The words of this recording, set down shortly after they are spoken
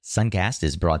Suncast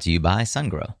is brought to you by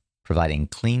SunGrow, providing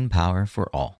clean power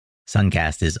for all.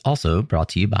 Suncast is also brought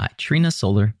to you by Trina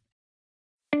Solar.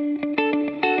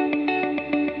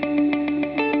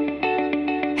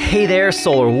 Hey there,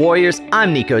 Solar Warriors.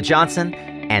 I'm Nico Johnson,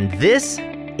 and this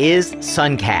is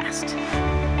Suncast.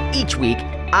 Each week,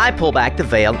 I pull back the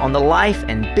veil on the life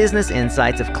and business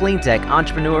insights of clean tech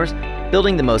entrepreneurs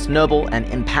building the most noble and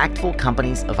impactful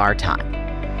companies of our time.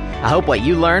 I hope what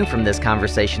you learn from this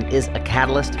conversation is a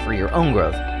catalyst for your own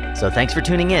growth. So thanks for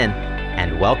tuning in,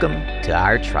 and welcome to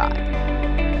our tribe.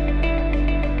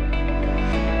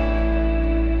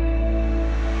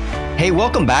 Hey,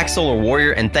 welcome back, Solar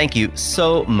Warrior, and thank you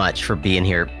so much for being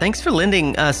here. Thanks for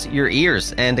lending us your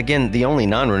ears, and again, the only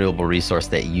non-renewable resource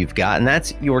that you've got, and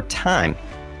that's your time.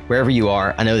 Wherever you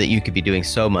are, I know that you could be doing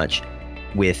so much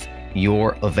with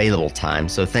your available time.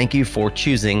 So thank you for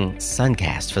choosing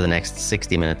Suncast for the next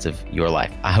 60 minutes of your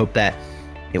life. I hope that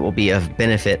it will be of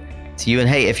benefit to you. And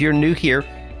hey, if you're new here,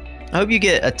 I hope you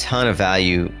get a ton of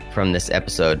value from this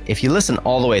episode. If you listen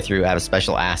all the way through, I have a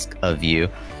special ask of you.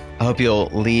 I hope you'll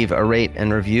leave a rate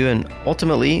and review. And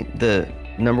ultimately, the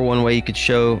number one way you could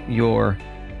show your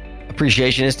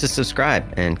appreciation is to subscribe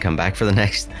and come back for the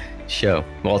next show.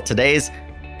 Well, today's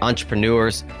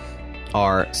entrepreneurs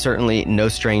are certainly no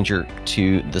stranger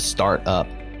to the startup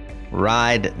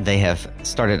ride. They have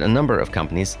started a number of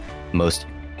companies. Most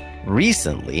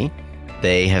recently,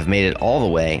 they have made it all the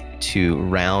way to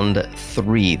round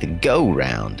 3, the go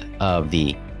round of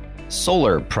the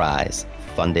Solar Prize,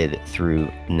 funded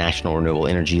through National Renewable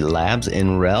Energy Labs,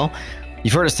 NREL.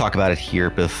 You've heard us talk about it here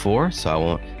before, so I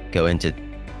won't go into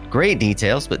great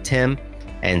details, but Tim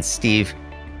and Steve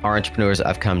are entrepreneurs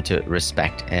I've come to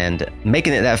respect, and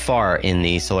making it that far in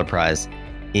the Solar Prize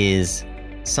is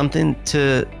something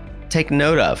to take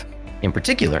note of. In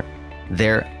particular,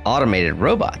 their automated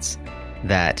robots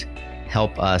that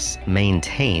help us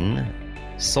maintain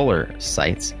solar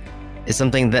sites is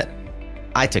something that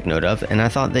I took note of, and I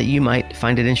thought that you might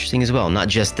find it interesting as well. Not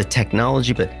just the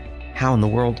technology, but how in the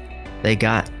world they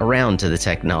got around to the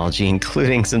technology,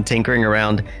 including some tinkering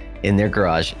around in their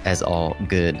garage, as all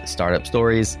good startup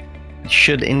stories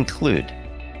should include.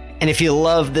 And if you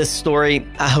love this story,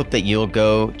 I hope that you'll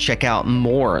go check out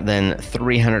more than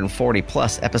 340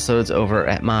 plus episodes over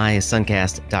at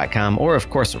mysuncast.com, or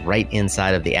of course, right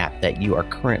inside of the app that you are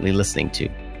currently listening to.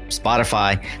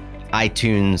 Spotify,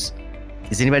 iTunes.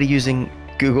 Is anybody using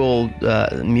Google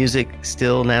Music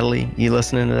still, Natalie? You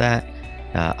listening to that?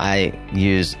 I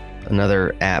use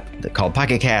another app called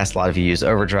Pocket Cast. A lot of you use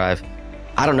Overdrive.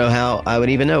 I don't know how I would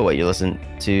even know what you listen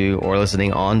to or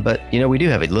listening on, but we do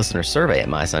have a listener survey at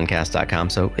mysuncast.com.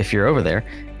 So if you're over there,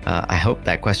 I hope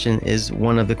that question is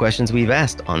one of the questions we've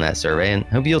asked on that survey, and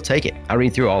hope you'll take it. I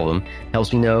read through all of them.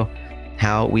 Helps me know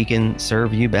how we can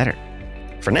serve you better.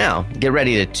 For now, get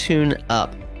ready to tune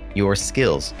up your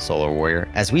skills, Solar Warrior,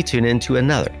 as we tune into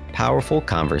another powerful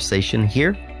conversation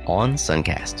here on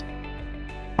Suncast.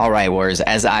 All right, Warriors,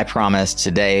 as I promised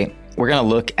today, we're going to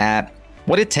look at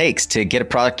what it takes to get a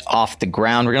product off the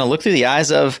ground. We're going to look through the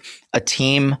eyes of a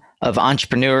team of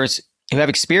entrepreneurs who have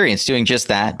experience doing just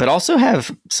that, but also have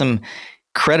some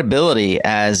credibility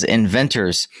as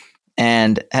inventors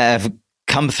and have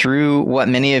come through what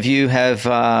many of you have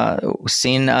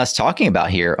seen us talking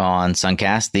about here on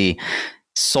Suncast, the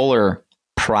Solar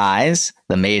Prize,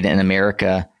 the Made in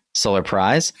America Solar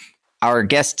Prize. Our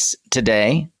guests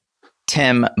today,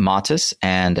 Tim Matas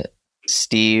and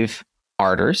Steve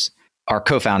Arders, are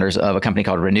co-founders of a company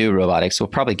called Renew Robotics. We'll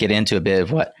probably get into a bit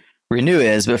of what Renew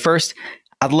is, but first,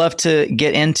 I'd love to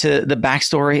get into the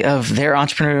backstory of their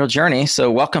entrepreneurial journey.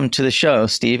 So welcome to the show,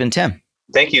 Steve and Tim.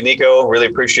 Thank you, Nico. Really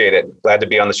appreciate it. Glad to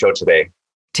be on the show today.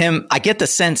 Tim, I get the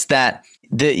sense that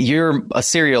you're a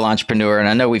serial entrepreneur, and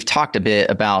I know we've talked a bit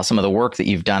about some of the work that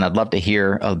you've done. I'd love to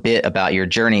hear a bit about your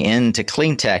journey into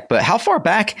clean tech, but how far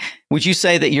back would you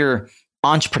say that your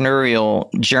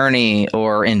entrepreneurial journey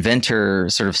or inventor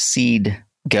sort of seed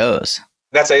goes?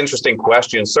 That's an interesting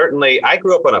question. Certainly, I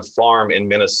grew up on a farm in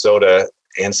Minnesota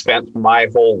and spent my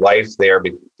whole life there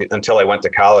until I went to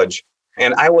college.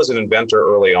 And I was an inventor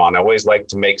early on. I always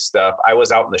liked to make stuff. I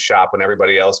was out in the shop when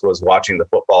everybody else was watching the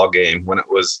football game. When it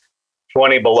was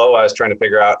 20 below, I was trying to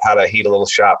figure out how to heat a little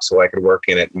shop so I could work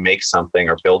in it and make something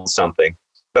or build something.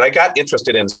 But I got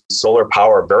interested in solar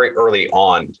power very early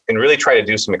on and really tried to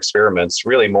do some experiments,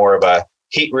 really more of a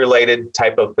heat-related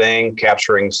type of thing,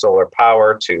 capturing solar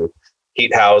power to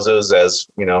heat houses. As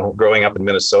you know, growing up in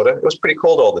Minnesota, it was pretty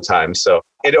cold all the time. So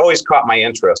it always caught my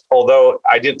interest, although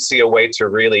I didn't see a way to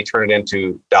really turn it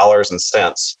into dollars and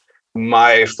cents.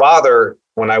 My father,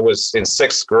 when I was in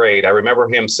 6th grade, I remember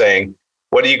him saying,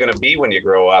 "What are you going to be when you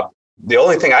grow up?" the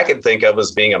only thing I could think of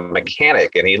was being a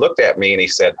mechanic. And he looked at me and he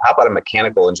said, how about a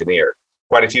mechanical engineer?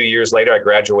 Quite a few years later, I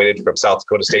graduated from South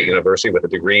Dakota State University with a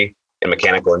degree in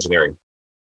mechanical engineering.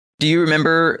 Do you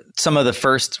remember some of the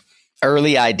first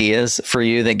early ideas for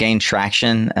you that gained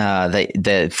traction,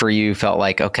 that for you felt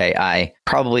like, okay, I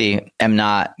probably am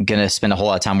not going to spend a whole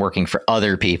lot of time working for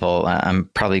other people. I'm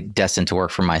probably destined to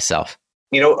work for myself.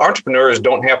 Entrepreneurs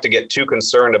don't have to get too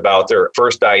concerned about their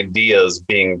first ideas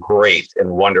being great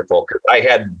and wonderful. I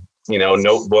had,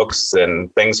 notebooks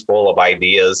and things full of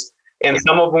ideas, and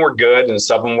some of them were good and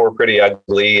some of them were pretty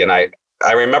ugly. And I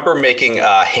remember making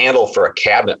a handle for a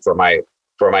cabinet for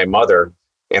my mother.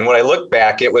 And when I look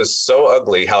back, it was so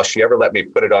ugly how she ever let me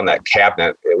put it on that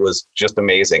cabinet. It was just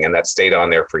amazing. And that stayed on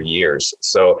there for years.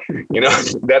 So,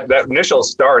 that initial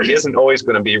start isn't always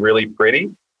going to be really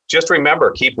pretty. Just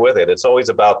remember, keep with it. It's always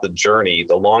about the journey,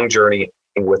 the long journey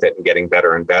with it and getting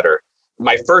better and better.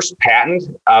 My first patent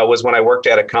was when I worked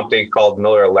at a company called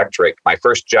Miller Electric. My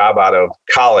first job out of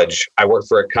college, I worked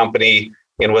for a company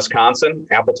in Wisconsin,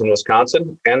 Appleton,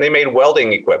 Wisconsin, and they made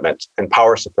welding equipment and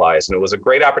power supplies. And it was a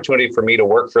great opportunity for me to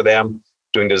work for them,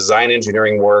 doing design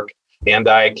engineering work. And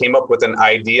I came up with an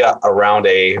idea around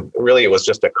it was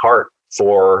just a cart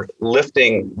for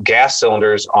lifting gas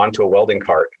cylinders onto a welding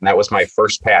cart. And that was my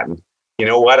first patent. You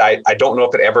know what? I don't know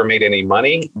if it ever made any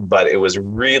money, but it was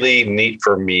really neat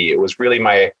for me. It was really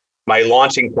my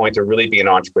launching point to really be an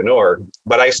entrepreneur.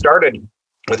 But I started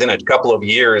within a couple of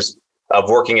years of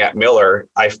working at Miller.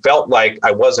 I felt like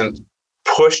I wasn't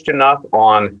pushed enough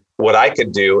on what I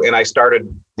could do. And I started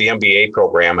the MBA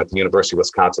program at the University of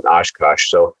Wisconsin, Oshkosh.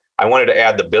 So I wanted to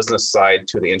add the business side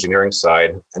to the engineering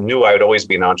side. I knew I would always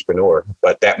be an entrepreneur,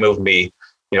 but that moved me,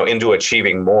 into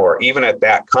achieving more, even at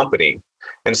that company.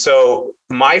 And so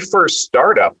my first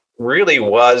startup really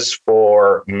was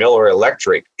for Miller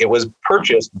Electric. It was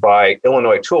purchased by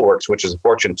Illinois Toolworks, which is a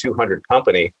Fortune 200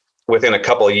 company, within a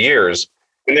couple of years.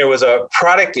 And there was a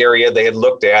product area, they had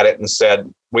looked at it and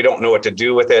said, we don't know what to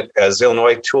do with it. As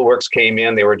Illinois Toolworks came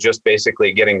in, they were just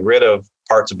basically getting rid of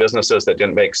parts of businesses that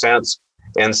didn't make sense.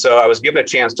 And so I was given a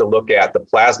chance to look at the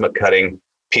plasma cutting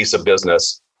piece of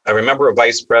business. I remember a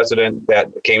vice president that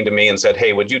came to me and said,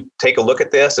 hey, would you take a look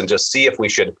at this and just see if we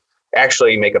should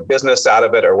actually make a business out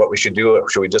of it or what we should do?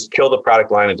 Should we just kill the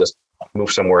product line and just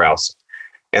move somewhere else?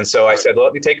 And so I said, well,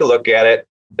 let me take a look at it.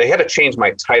 They had to change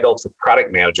my title to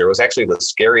product manager. It was actually the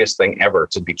scariest thing ever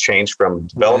to be changed from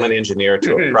development engineer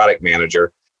to a product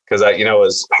manager, because it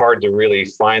was hard to really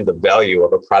find the value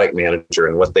of a product manager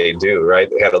and what they do, right?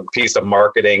 They had a piece of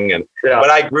marketing, but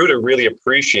I grew to really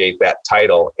appreciate that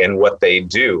title and what they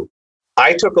do.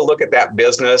 I took a look at that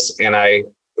business and I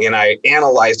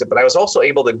analyzed it, but I was also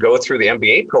able to go through the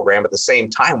MBA program at the same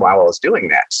time while I was doing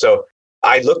that. So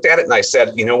I looked at it and I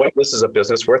said, you know what, this is a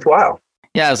business worthwhile.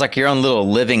 Yeah, it was like your own little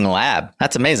living lab.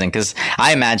 That's amazing, because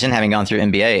I imagine, having gone through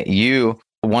MBA, you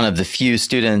were one of the few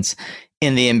students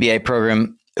in the MBA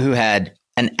program who had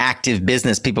an active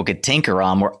business people could tinker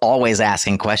on. We're always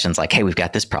asking questions like, hey, we've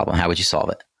got this problem. How would you solve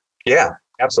it? Yeah,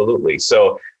 absolutely.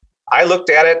 So I looked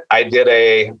at it. I did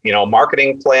a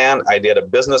marketing plan. I did a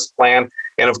business plan.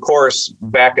 And of course,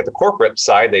 back at the corporate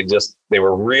side, they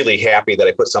were really happy that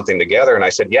I put something together. And I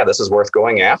said, yeah, this is worth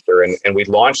going after. And we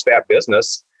launched that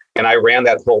business. And I ran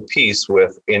that whole piece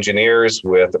with engineers,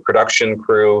 with the production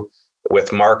crew,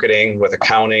 with marketing, with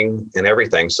accounting and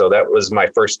everything. So that was my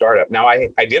first startup. Now, I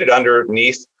did it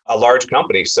underneath a large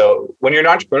company. So when you're an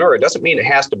entrepreneur, it doesn't mean it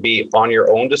has to be on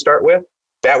your own to start with.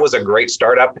 That was a great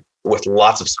startup with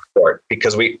lots of support,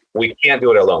 because we can't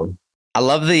do it alone. I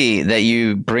love that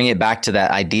you bring it back to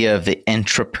that idea of the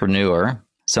entrepreneur,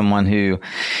 someone who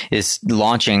is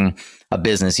launching a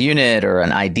business unit or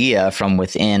an idea from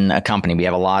within a company. We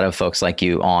have a lot of folks like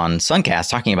you on Suncast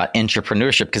talking about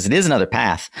entrepreneurship, because it is another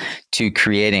path to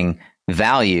creating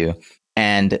value.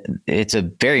 And it's a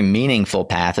very meaningful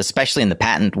path, especially in the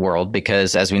patent world,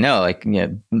 because as we know,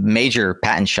 major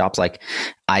patent shops like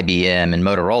IBM and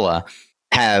Motorola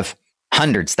have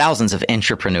hundreds, thousands of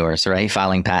entrepreneurs, right,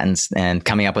 filing patents and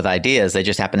coming up with ideas. They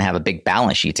just happen to have a big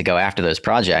balance sheet to go after those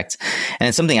projects. And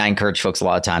it's something I encourage folks a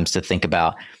lot of times to think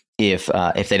about. If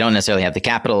they don't necessarily have the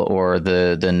capital or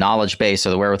the knowledge base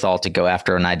or the wherewithal to go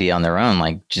after an idea on their own,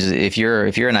 like just if you're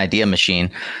an idea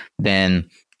machine, then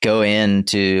go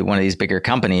into one of these bigger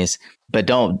companies, but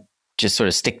don't just sort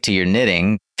of stick to your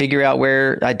knitting. Figure out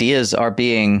where ideas are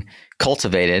being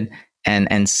cultivated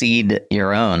and seed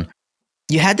your own.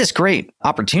 You had this great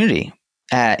opportunity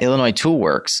at Illinois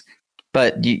Toolworks,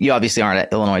 but you obviously aren't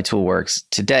at Illinois Toolworks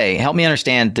today. Help me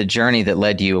understand the journey that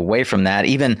led you away from that,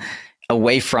 even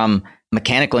away from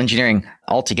mechanical engineering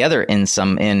altogether in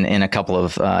a couple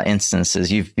of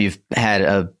instances. You've had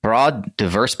a broad,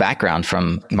 diverse background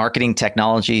from marketing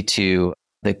technology to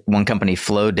the one company,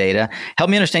 Flow Data. Help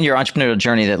me understand your entrepreneurial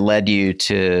journey that led you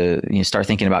to start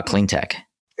thinking about clean tech.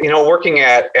 Working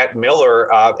at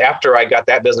Miller, after I got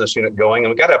that business unit going,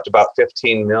 and we got up to about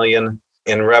 15 million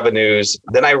in revenues,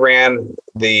 then I ran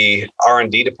the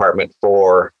R&D department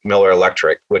for Miller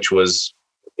Electric, which was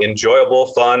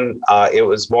enjoyable, fun. It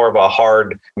was more of a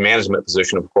hard management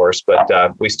position, of course, but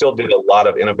we still did a lot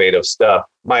of innovative stuff.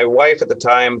 My wife at the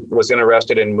time was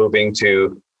interested in moving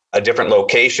to a different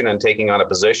location and taking on a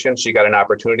position. She got an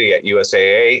opportunity at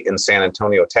USAA in San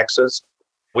Antonio, Texas.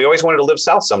 We always wanted to live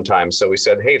south sometimes, so we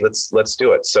said, hey, let's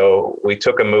do it. So we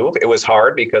took a move. It was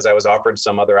hard because I was offered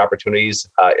some other opportunities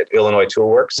at Illinois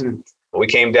Toolworks. We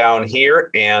came down here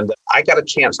and I got a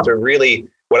chance to really,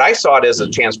 what I saw it as a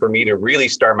chance for me to really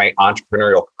start my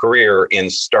entrepreneurial career in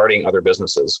starting other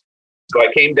businesses. So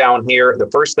I came down here. The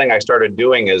first thing I started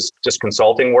doing is just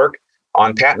consulting work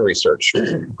on patent research.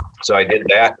 So I did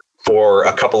that for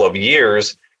a couple of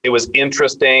years. It was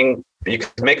interesting. You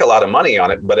could make a lot of money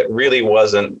on it, but it really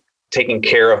wasn't taking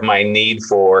care of my need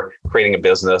for creating a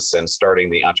business and starting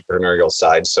the entrepreneurial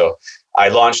side. So I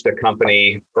launched a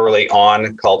company early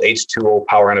on called H2O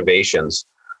Power Innovations.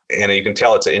 And you can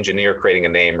tell it's an engineer creating a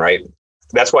name, right?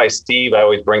 That's why Steve, I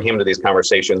always bring him to these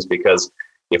conversations, because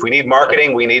if we need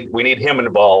marketing, we need him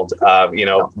involved,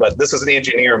 but this is an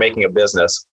engineer making a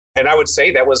business. And I would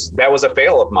say that was a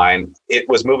fail of mine. It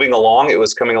was moving along. It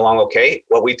was coming along okay.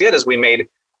 What we did is we made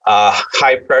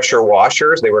high pressure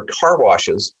washers. They were car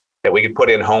washes that we could put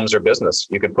in homes or business.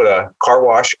 You could put a car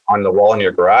wash on the wall in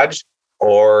your garage,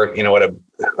 or at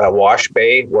a wash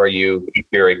bay where you keep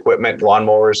your equipment,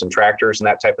 lawnmowers and tractors and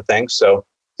that type of thing. So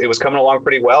it was coming along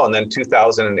pretty well. And then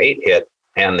 2008 hit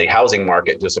and the housing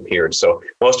market disappeared. So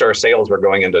most of our sales were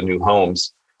going into new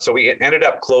homes. So we ended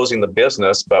up closing the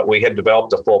business, but we had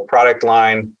developed a full product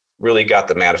line, really got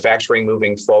the manufacturing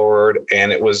moving forward,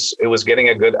 and it was getting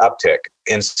a good uptick.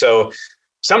 And so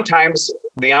sometimes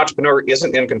the entrepreneur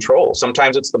isn't in control.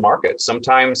 Sometimes it's the market.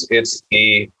 Sometimes it's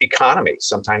the economy.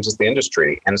 Sometimes it's the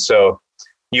industry. And so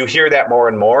you hear that more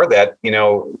and more, that,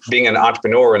 being an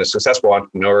entrepreneur and a successful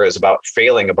entrepreneur is about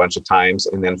failing a bunch of times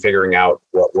and then figuring out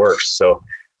what works. So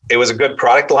it was a good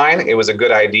product line. It was a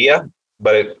good idea,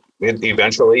 but it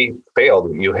eventually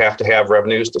failed. You have to have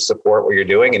revenues to support what you're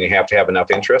doing, and you have to have enough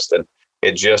interest. And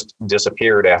it just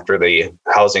disappeared after the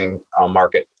housing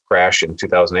market crash in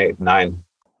 2008-9.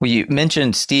 Well, you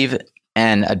mentioned Steve,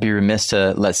 and I'd be remiss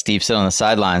to let Steve sit on the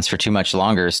sidelines for too much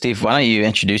longer. Steve, why don't you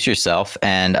introduce yourself?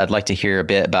 And I'd like to hear a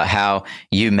bit about how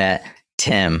you met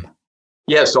Tim.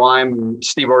 Yeah, so I'm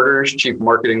Steve Arders, Chief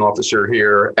Marketing Officer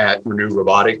here at Renew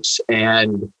Robotics.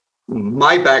 And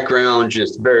my background,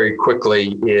 just very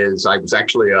quickly, is I was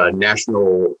actually a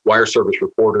national wire service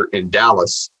reporter in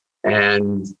Dallas.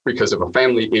 And because of a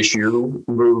family issue,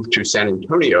 moved to San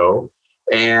Antonio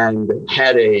and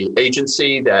had a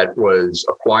agency that was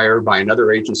acquired by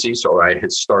another agency. So I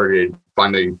had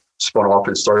finally spun off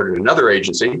and started another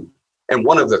agency. And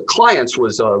one of the clients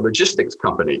was a logistics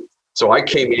company. So I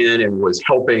came in and was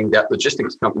helping that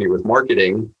logistics company with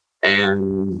marketing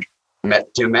and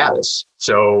met Tim Mattis.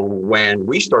 So when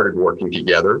we started working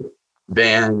together,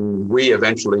 then we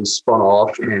eventually spun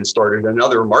off and started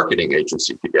another marketing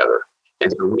agency together.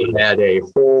 And so we had a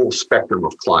whole spectrum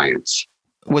of clients.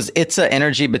 Was ITSA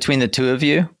Energy between the two of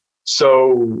you?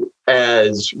 So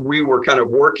as we were kind of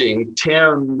working,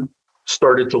 Tim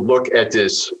started to look at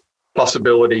this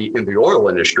possibility in the oil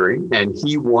industry, and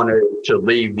he wanted to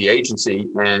leave the agency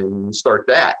and start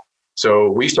that. So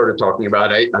we started talking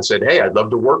about it. I said, hey, I'd love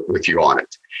to work with you on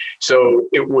it. So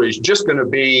it was just going to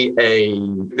be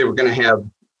they were going to have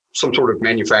some sort of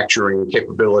manufacturing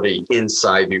capability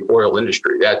inside the oil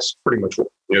industry. That's pretty much what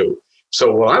we knew.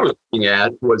 So what I was looking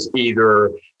at was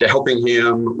either to helping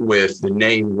him with the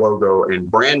name, logo,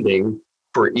 and branding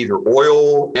for either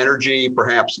oil, energy,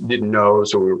 perhaps didn't know.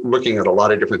 So we were looking at a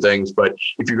lot of different things. But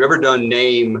if you've ever done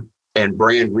name and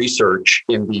brand research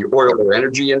in the oil or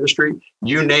energy industry,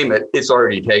 you name it, it's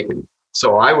already taken.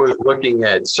 So I was looking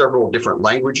at several different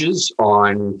languages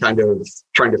on kind of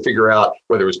trying to figure out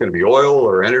whether it was going to be oil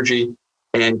or energy,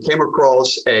 and came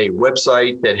across a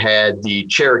website that had the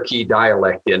Cherokee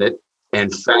dialect in it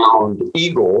and found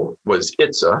Eagle was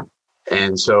ITSA.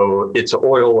 And so it's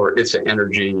oil or it's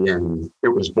energy, and it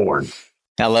was born.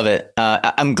 I love it.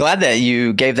 I'm glad that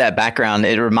you gave that background.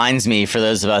 It reminds me, for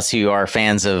those of us who are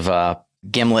fans of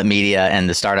Gimlet Media and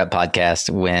the Startup Podcast,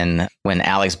 when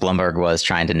Alex Blumberg was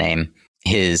trying to name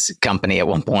his company at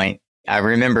one point. I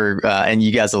remember, and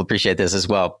you guys will appreciate this as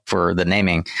well for the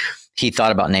naming, he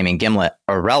thought about naming Gimlet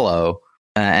Orello,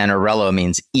 and Orello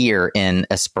means ear in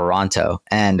Esperanto.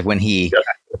 And when he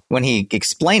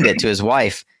explained it to his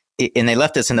wife, and they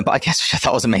left this in the podcast, which I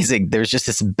thought was amazing, there was just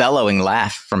this bellowing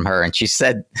laugh from her, and she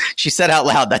said out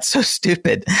loud, "That's so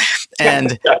stupid."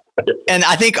 And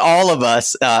I think all of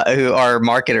us who are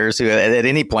marketers who at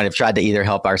any point have tried to either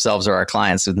help ourselves or our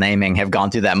clients with naming have gone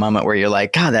through that moment where you're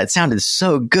like, God, that sounded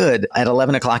so good at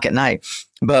 11 o'clock at night.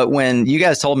 But when you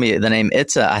guys told me the name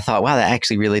Itza, I thought, wow, that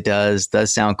actually really does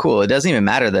sound cool. It doesn't even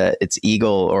matter that it's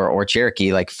Eagle or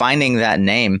Cherokee. Like, finding that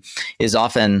name is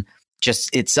often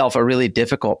just itself a really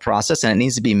difficult process, and it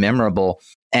needs to be memorable.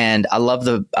 And I love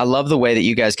the way that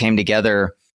you guys came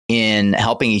together in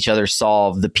helping each other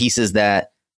solve the pieces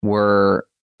that were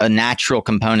a natural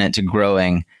component to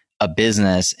growing a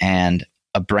business and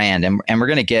a brand. And we're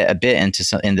going to get a bit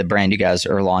in the brand you guys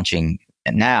are launching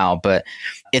now, but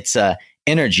it's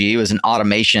Energy. It was an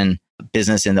automation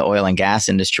business in the oil and gas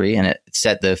industry, and it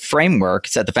set the framework,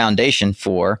 set the foundation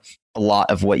for a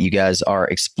lot of what you guys are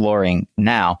exploring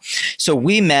now. So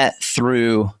we met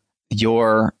through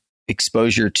your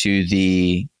exposure to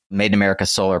the Made in America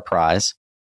Solar Prize.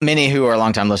 Many who are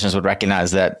longtime listeners would recognize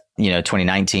that,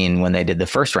 2019, when they did the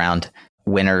first round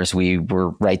winners, we were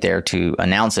right there to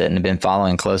announce it and have been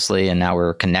following closely. And now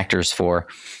we're connectors for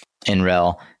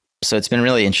NREL. So it's been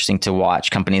really interesting to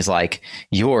watch companies like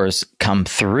yours come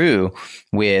through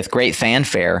with great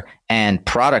fanfare and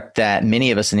product that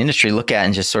many of us in the industry look at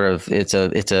and just sort of, it's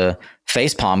a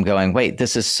facepalm going, wait,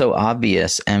 this is so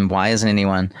obvious. And why isn't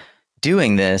anyone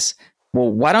doing this?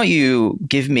 Well, why don't you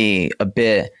give me a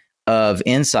bit of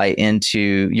insight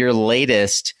into your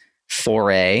latest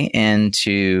foray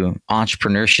into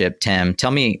entrepreneurship, Tim? Tell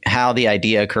me how the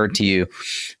idea occurred to you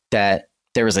that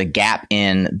there was a gap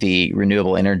in the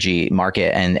renewable energy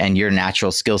market and your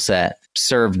natural skill set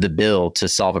served the bill to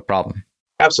solve a problem.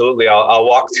 Absolutely. I'll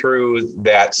walk through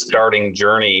that starting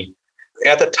journey.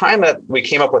 At the time that we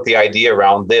came up with the idea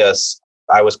around this,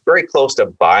 I was very close to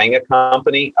buying a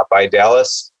company up by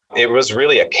Dallas. It was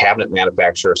really a cabinet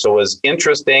manufacturer. So it was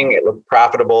interesting. It looked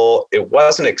profitable. It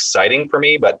wasn't exciting for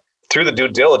me, but through the due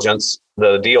diligence,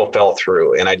 the deal fell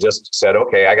through. And I just said,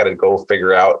 okay, I got to go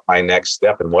figure out my next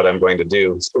step and what I'm going to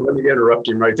do. So let me interrupt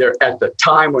you right there. At the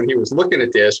time when he was looking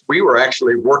at this, we were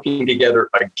actually working together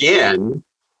again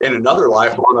in another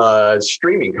life on a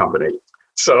streaming company.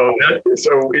 So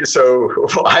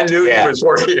I knew he was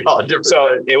working on different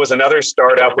things. It was another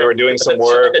startup. We were doing some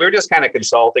work. We were just kind of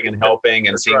consulting and helping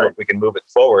and seeing if we can move it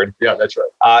forward. Yeah, that's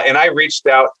right. And I reached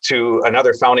out to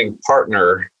another founding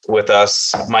partner with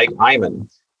us, Mike Hyman.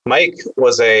 Mike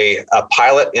was a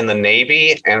pilot in the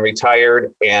Navy and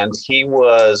retired, and he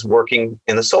was working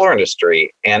in the solar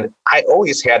industry. And I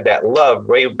always had that love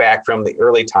way back from the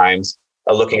early times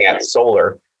of looking at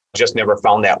solar. Just never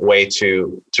found that way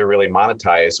to really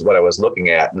monetize what I was looking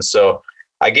at. And so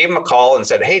I gave him a call and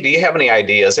said, hey, do you have any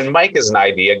ideas? And Mike is an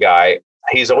idea guy.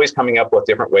 He's always coming up with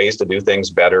different ways to do things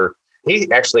better.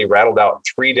 He actually rattled out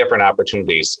 3 different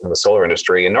opportunities in the solar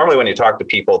industry. And normally when you talk to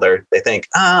people, they think,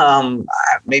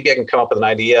 maybe I can come up with an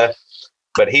idea.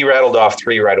 But he rattled off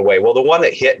 3 right away. Well, the one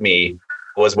that hit me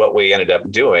was what we ended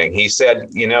up doing. He said,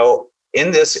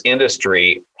 in this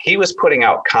industry, he was putting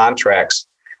out contracts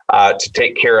to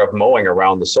take care of mowing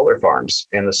around the solar farms.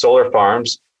 And the solar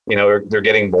farms, they're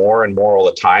getting more and more all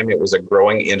the time. It was a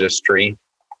growing industry.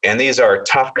 And these are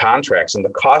tough contracts. And the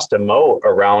cost to mow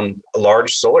around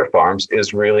large solar farms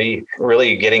is really,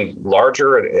 really getting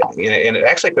larger. And it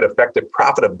actually could affect the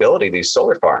profitability of these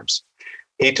solar farms.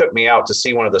 He took me out to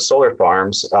see one of the solar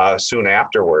farms soon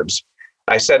afterwards.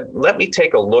 I said, let me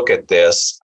take a look at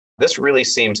this. This really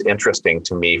seems interesting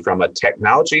to me from a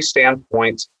technology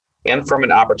standpoint and from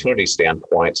an opportunity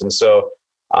standpoint. And so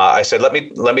I said, let me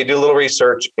do a little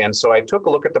research. And so I took a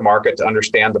look at the market to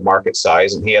understand the market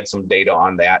size. And he had some data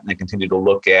on that. And I continued to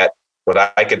look at what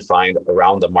I could find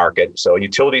around the market. So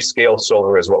utility scale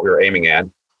solar is what we were aiming at.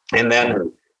 And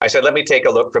then I said, let me take a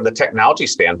look from the technology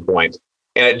standpoint.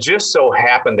 And it just so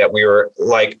happened that we were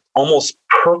like almost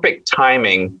perfect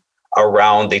timing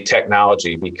around the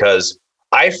technology, because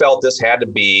I felt this had to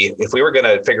be, if we were going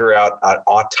to figure out an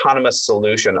autonomous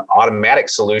solution, automatic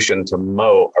solution to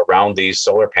mow around these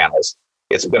solar panels,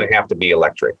 it's going to have to be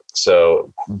electric.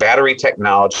 So battery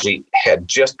technology had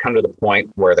just come to the point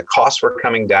where the costs were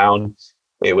coming down.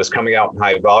 It was coming out in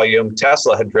high volume.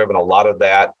 Tesla had driven a lot of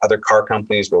that. Other car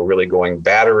companies were really going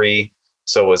battery.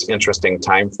 So it was an interesting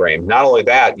time frame. Not only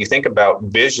that, you think about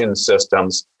vision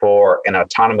systems for an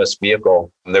autonomous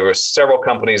vehicle. There were several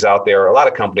companies out there, a lot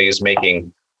of companies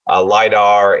making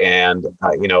LiDAR and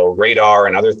radar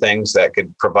and other things that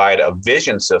could provide a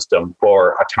vision system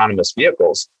for autonomous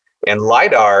vehicles. And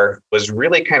LiDAR was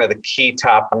really kind of the key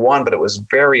top one, but it was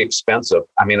very expensive.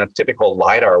 I mean, a typical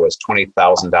LiDAR was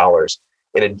 $20,000.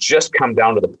 It had just come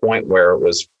down to the point where it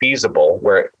was feasible,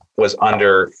 where it was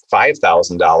under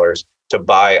 $5,000 to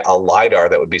buy a LiDAR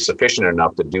that would be sufficient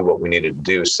enough to do what we needed to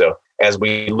do. So as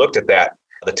we looked at that,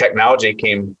 the technology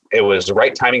came, it was the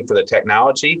right timing for the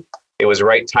technology. It was the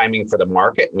right timing for the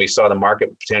market. We saw the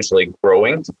market potentially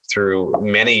growing through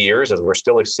many years, as we're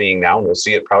still seeing now, and we'll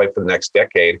see it probably for the next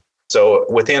decade. So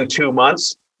within 2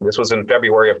 months, this was in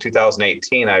February of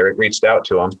 2018, I reached out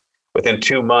to them. Within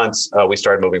 2 months, we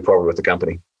started moving forward with the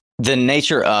company. The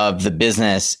nature of the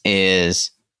business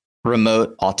is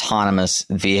remote autonomous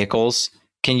vehicles.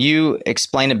 Can you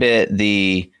explain a bit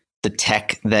the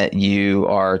tech that you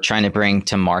are trying to bring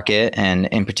to market? And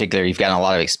in particular, you've gotten a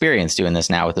lot of experience doing this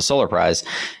now with the Solar Prize.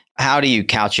 How do you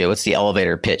couch it? What's the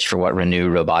elevator pitch for what Renew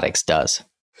Robotics does?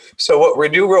 So what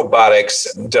Renew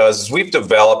Robotics does is we've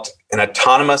developed an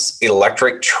autonomous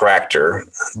electric tractor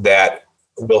that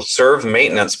will serve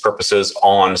maintenance purposes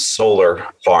on solar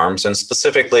farms, and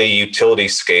specifically utility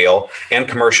scale and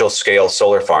commercial scale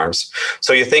solar farms.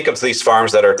 So you think of these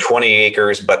farms that are 20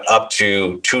 acres, but up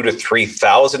to 2,000 to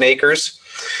 3,000 acres.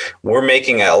 We're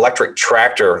making an electric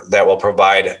tractor that will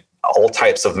provide all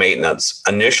types of maintenance.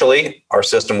 Initially, our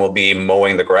system will be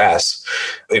mowing the grass.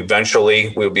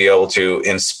 Eventually, we'll be able to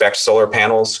inspect solar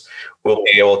panels. We'll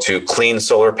be able to clean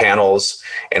solar panels,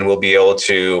 and we'll be able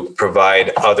to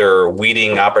provide other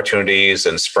weeding opportunities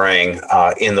and spraying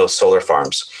in those solar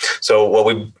farms. So what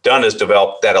we've done is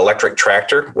develop that electric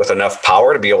tractor with enough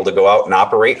power to be able to go out and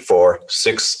operate for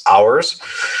 6 hours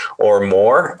or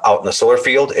more out in the solar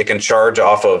field. It can charge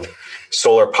off of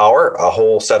solar power, a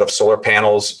whole set of solar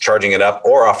panels, charging it up,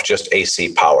 or off just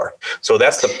AC power. So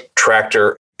that's the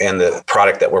tractor and the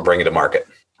product that we're bringing to market.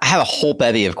 I have a whole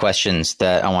bevy of questions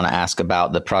that I want to ask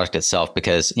about the product itself,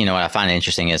 because, what I find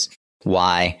interesting is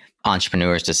why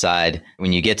entrepreneurs decide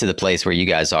when you get to the place where you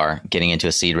guys are getting into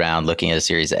a seed round, looking at a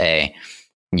Series A,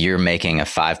 you're making a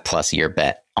 5+ year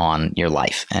bet on your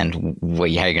life and how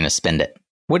you're going to spend it.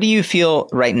 What do you feel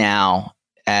right now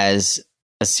as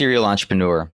a serial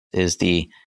entrepreneur is the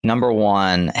number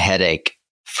one headache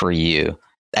for you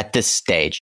at this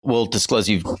stage? We'll disclose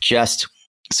you've just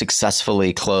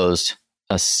successfully closed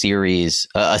a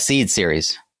seed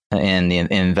series in the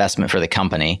investment for the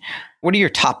company. What are your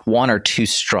top 1 or 2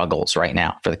 struggles right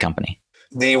now for the company?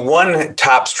 The one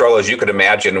top struggle, as you could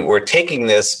imagine, we're taking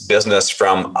this business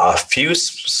from a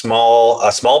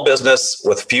small business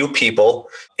with few people,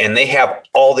 and they have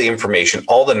all the information,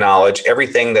 all the knowledge,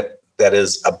 everything that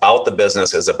is about the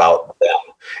business is about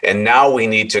them. And now we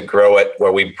need to grow it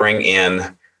where we bring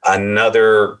in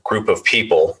another group of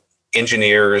people,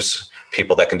 engineers,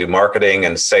 people that can do marketing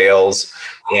and sales,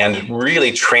 and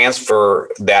really transfer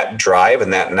that drive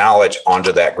and that knowledge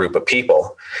onto that group of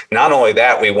people. Not only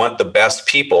that, we want the best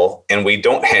people, and we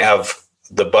don't have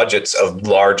the budgets of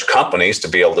large companies to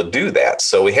be able to do that.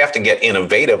 So we have to get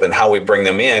innovative in how we bring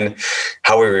them in,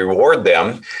 how we reward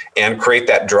them, and create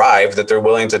that drive that they're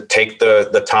willing to take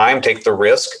the time, take the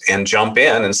risk, and jump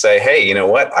in and say, hey, you know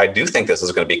what? I do think this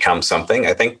is going to become something.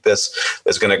 I think this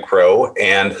is going to grow.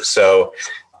 And so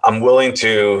I'm willing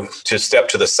to step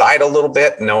to the side a little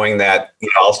bit, knowing that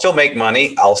I'll still make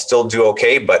money, I'll still do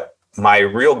okay, but my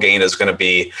real gain is going to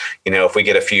be, if we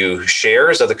get a few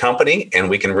shares of the company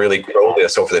and we can really grow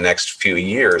this over the next few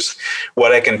years.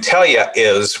 What I can tell you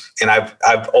is, and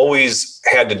I've always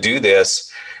had to do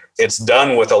this, it's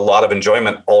done with a lot of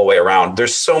enjoyment all the way around.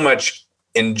 There's so much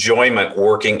enjoyment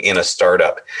working in a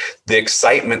startup. The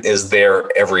excitement is there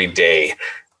every day.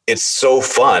 It's so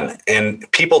fun,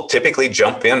 and people typically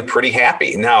jump in pretty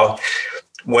happy. Now,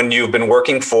 when you've been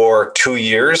working for 2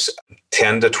 years,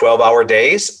 10 to 12-hour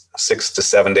days, 6 to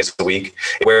 7 days a week,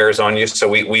 it wears on you. So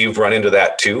we've run into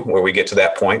that too, where we get to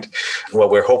that point.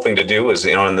 What we're hoping to do is,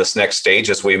 in this next stage,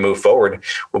 as we move forward,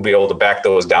 we'll be able to back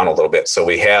those down a little bit. So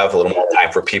we have a little more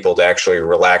time for people to actually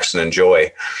relax and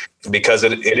enjoy, because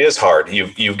it is hard.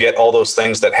 You get all those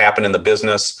things that happen in the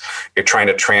business. You're trying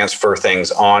to transfer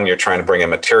things on. You're trying to bring in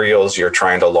materials. You're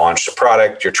trying to launch the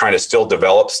product. You're trying to still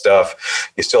develop stuff.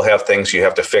 You still have things you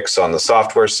have to fix on the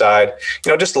software side.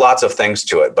 Just lots of things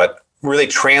to it. But really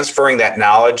transferring that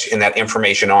knowledge and that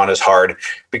information on is hard,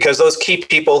 because those key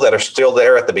people that are still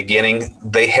there at the beginning,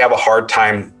 they have a hard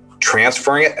time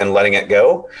transferring it and letting it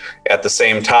go. At the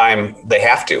same time, they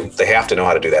have to know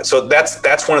how to do that. So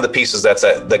that's one of the pieces that's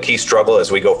the key struggle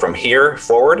as we go from here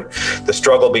forward. The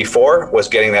struggle before was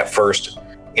getting that first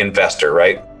investor,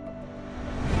 right?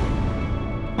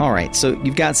 All right. So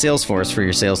you've got Salesforce for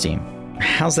your sales team.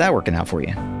 How's that working out for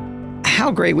you? how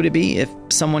great would it be if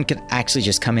someone could actually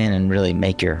just come in and really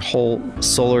make your whole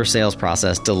solar sales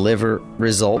process deliver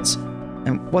results?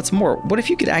 And what's more, what if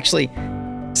you could actually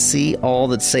see all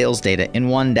the sales data in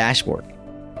one dashboard?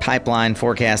 Pipeline,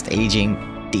 forecast,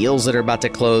 aging, deals that are about to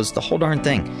close, the whole darn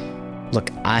thing.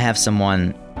 Look, I have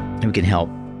someone who can help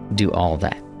do all of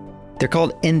that. They're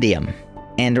called Indium.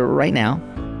 And right now,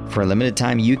 for a limited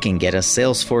time, you can get a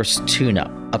Salesforce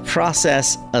tune-up, a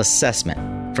process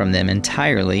assessment from them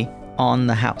entirely on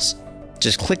the house.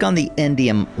 Just click on the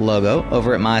Indium logo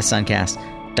over at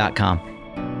mysuncast.com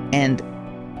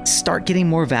and start getting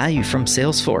more value from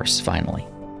Salesforce finally.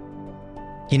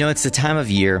 You know, it's the time of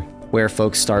year where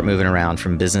folks start moving around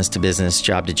from business to business,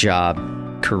 job to job.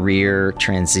 Career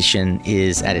transition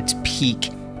is at its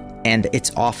peak, and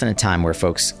it's often a time where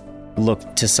folks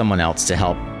look to someone else to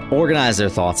help organize their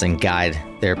thoughts and guide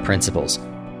their principles.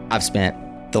 I've spent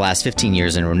the last 15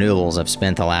 years in renewables. I've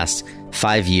spent the last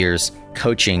 5 years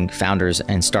coaching founders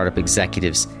and startup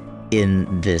executives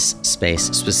in this space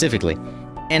specifically.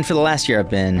 And for the last year, I've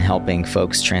been helping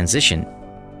folks transition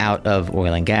out of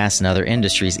oil and gas and other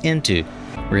industries into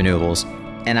renewables.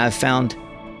 And I've found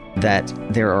that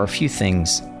there are a few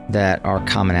things that are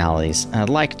commonalities. I'd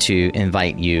like to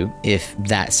invite you, if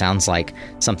that sounds like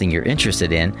something you're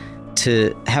interested in,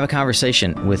 to have a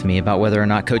conversation with me about whether or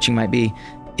not coaching might be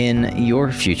in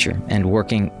your future, and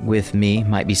working with me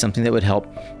might be something that would help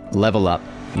level up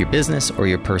your business or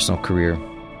your personal career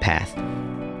path.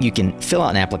 You can fill out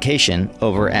an application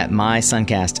over at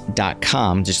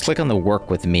mysuncast.com. Just click on the Work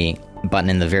With Me button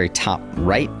in the very top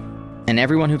right. And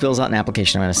everyone who fills out an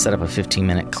application, I'm going to set up a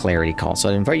 15-minute clarity call. So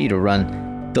I'd invite you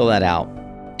to fill that out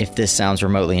if this sounds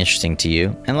remotely interesting to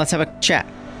you. And let's have a chat.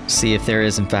 See if there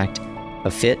is, in fact, a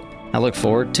fit. I look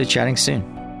forward to chatting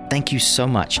soon. Thank you so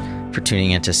much for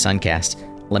tuning into Suncast.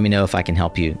 Let me know if I can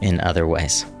help you in other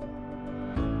ways.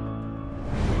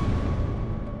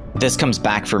 This comes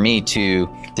back for me to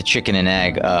the chicken and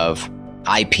egg of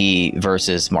IP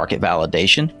versus market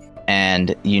validation.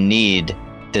 And you need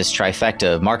this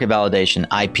trifecta of market validation,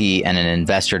 IP, and an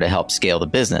investor to help scale the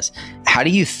business. How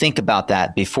do you think about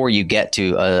that before you get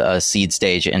to a seed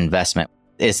stage investment?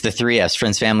 It's the 3 F's,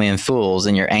 friends, family, and fools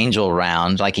in your angel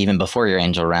round, like even before your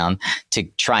angel round, to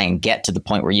try and get to the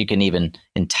point where you can even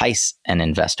entice an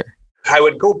investor. I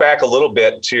would go back a little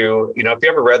bit to, if you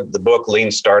ever read the book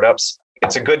Lean Startups,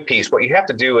 it's a good piece. What you have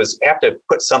to do is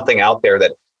put something out there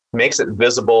that makes it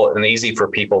visible and easy for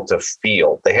people to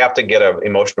feel. They have to get an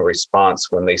emotional response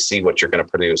when they see what you're going to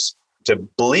produce, to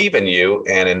believe in you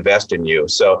and invest in you.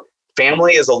 So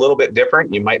family is a little bit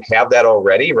different. You might have that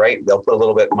already, right? They'll put a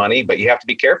little bit of money, but you have to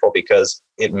be careful because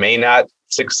it may not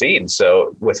succeed.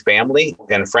 So with family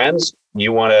and friends,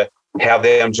 you want to have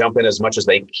them jump in as much as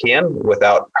they can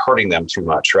without hurting them too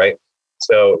much, right?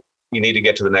 So you need to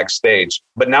get to the next stage.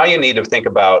 But now you need to think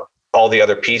about all the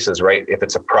other pieces, right? If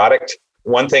it's a product,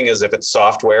 one thing is if it's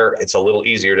software, it's a little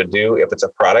easier to do. If it's a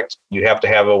product, you have to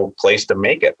have a place to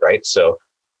make it, right? So,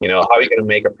 how are you going to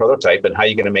make a prototype and how are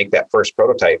you going to make that first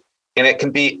prototype? And it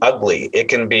can be ugly. It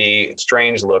can be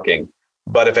strange looking.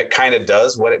 But if it kind of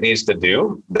does what it needs to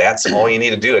do, that's all you need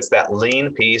to do. It's that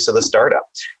lean piece of the startup.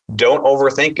 Don't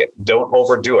overthink it. Don't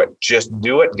overdo it. Just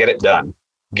do it. Get it done.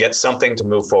 Get something to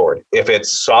move forward. If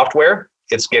it's software,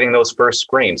 it's getting those first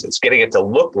screens. It's getting it to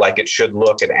look like it should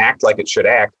look and act like it should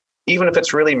act, even if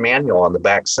it's really manual on the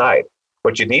back side.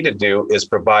 What you need to do is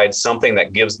provide something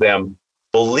that gives them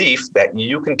belief that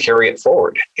you can carry it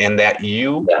forward and that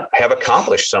you have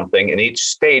accomplished something in each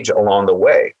stage along the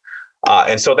way.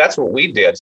 And so that's what we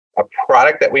did. A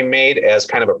product that we made as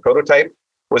kind of a prototype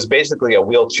was basically a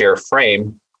wheelchair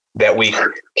frame that we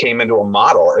came into a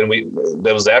model, and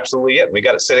that was absolutely it. We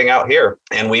got it sitting out here,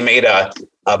 and we made a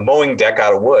mowing deck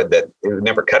out of wood that it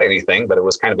never cut anything, but it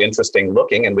was kind of interesting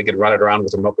looking, and we could run it around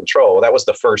with remote control. Well, that was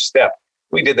the first step.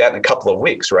 We did that in a couple of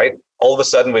weeks, right? All of a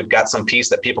sudden, we've got some piece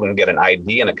that people can get an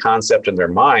idea and a concept in their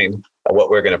mind of what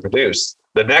we're going to produce.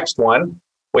 The next one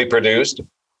we produced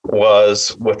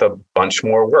was with a bunch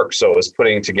more work. So it was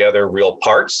putting together real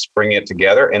parts, bringing it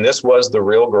together. And this was the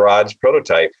real garage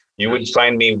prototype. You would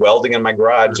find me welding in my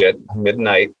garage at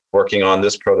midnight, working on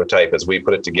this prototype as we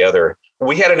put it together.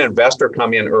 We had an investor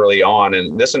come in early on,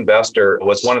 and this investor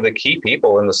was one of the key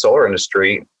people in the solar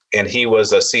industry. And he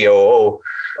was a COO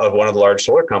of one of the large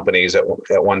solar companies at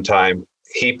one time.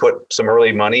 He put some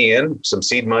early money in, some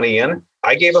seed money in.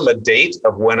 I gave him a date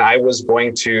of when I was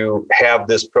going to have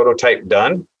this prototype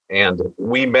done, and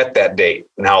we met that date.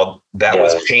 Now, that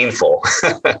was painful.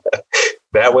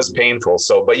 That was painful.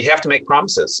 So, but you have to make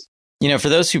promises. For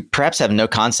those who perhaps have no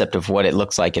concept of what it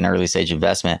looks like in early stage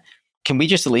investment, can we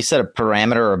just at least set a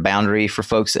parameter or a boundary for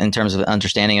folks in terms of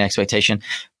understanding and expectation?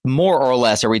 More or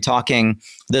less, are we talking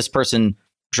this person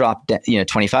dropped,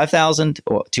 25,000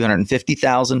 or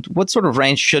 250,000? What sort of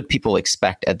range should people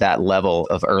expect at that level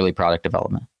of early product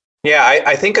development? Yeah,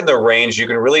 I think in the range, you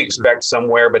can really expect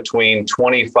somewhere between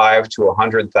 25 to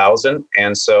 100,000.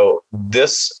 And so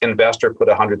this investor put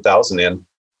 100,000 in.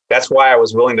 That's why I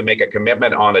was willing to make a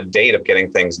commitment on a date of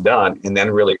getting things done and then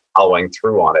really following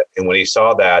through on it. And when he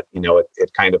saw that,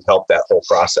 it kind of helped that whole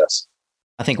process.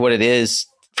 I think what it is,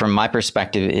 from my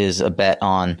perspective, is a bet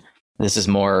on, this is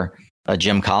more a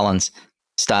Jim Collins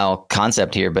style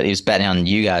concept here, but he was betting on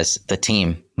you guys, the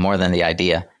team, more than the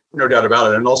idea. No doubt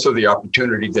about it. And also the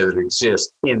opportunity that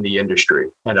exists in the industry.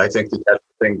 And I think that that's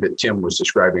the thing that Tim was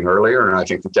describing earlier. And I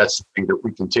think that that's the thing that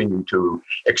we continue to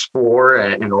explore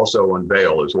and also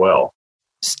unveil as well.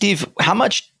 Steve, how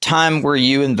much time were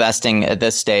you investing at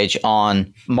this stage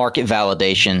on market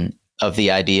validation of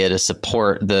the idea to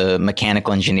support the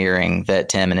mechanical engineering that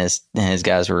Tim and his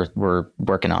guys were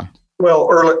working on? Well,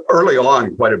 early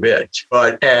on, quite a bit.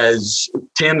 But as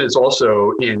Tim is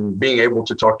also in being able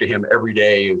to talk to him every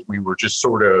day, we were just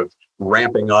sort of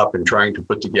ramping up and trying to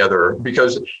put together,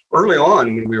 because early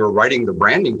on, when we were writing the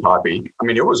branding copy,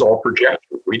 it was all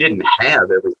projection. We didn't have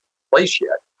everything in place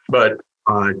yet. But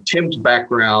Tim's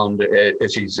background,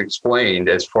 as he's explained,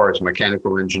 as far as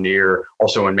mechanical engineer,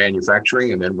 also in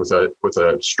manufacturing, and then with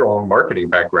a strong marketing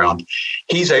background,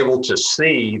 he's able to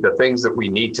see the things that we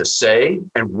need to say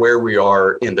and where we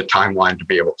are in the timeline to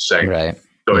be able to say. Right.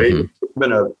 So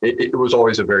it was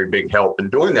always a very big help in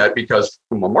doing that, because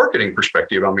from a marketing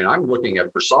perspective, I'm looking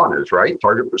at personas, right?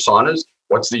 Target personas.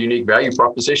 What's the unique value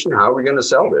proposition? How are we going to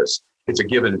sell this? It's a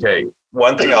give and take.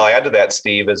 One thing I'll add to that,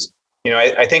 Steve, is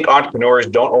I think entrepreneurs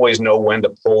don't always know when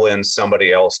to pull in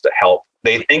somebody else to help.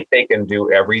 They think they can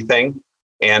do everything.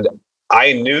 And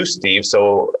I knew Steve,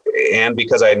 and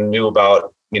because I knew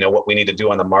about, what we need to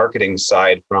do on the marketing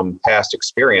side from past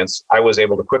experience, I was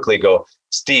able to quickly go,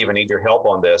 Steve, I need your help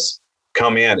on this.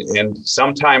 Come in. And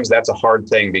sometimes that's a hard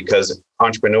thing, because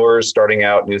entrepreneurs starting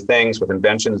out new things with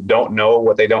inventions don't know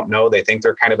what they don't know. They think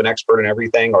they're kind of an expert in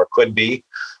everything, or could be.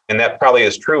 And that probably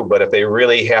is true. But if they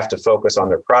really have to focus on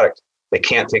their product, they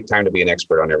can't take time to be an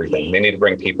expert on everything. They need to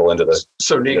bring people into the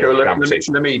So Nico, let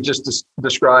me just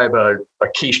describe a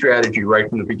key strategy right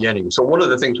from the beginning. So one of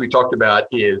the things we talked about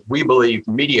is we believe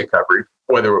media coverage,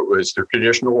 whether it was the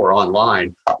traditional or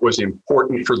online, was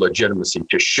important for legitimacy,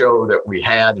 to show that we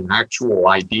had an actual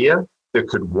idea that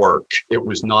could work. It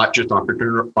was not just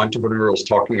entrepreneurs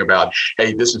talking about,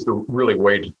 hey, this is the really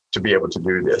way to be able to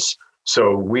do this.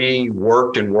 So we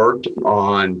worked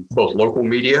on both local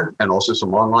media and also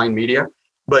some online media.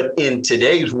 But in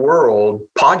today's world,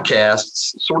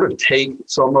 podcasts sort of take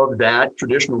some of that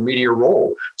traditional media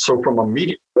role. So from a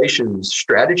media relations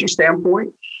strategy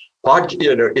standpoint,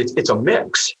 it's a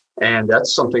mix. And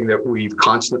that's something that we've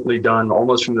constantly done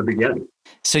almost from the beginning.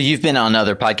 So you've been on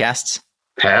other podcasts?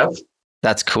 Have.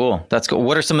 That's cool.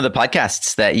 What are some of the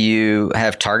podcasts that you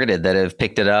have targeted that have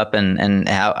picked it up, and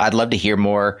how? I'd love to hear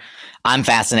more. I'm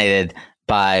fascinated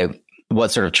by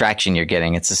what sort of traction you're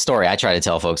getting. It's a story I try to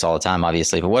tell folks all the time,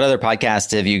 obviously. But what other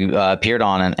podcasts have you appeared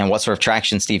on, and what sort of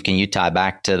traction, Steve, can you tie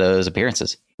back to those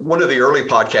appearances? One of the early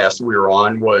podcasts we were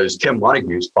on was Tim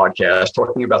Montague's podcast,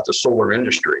 talking about the solar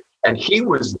industry. And he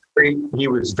was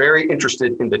very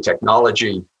interested in the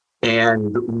technology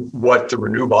and what the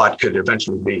RenewBot could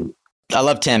eventually be. I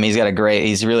love Tim.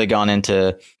 He's really gone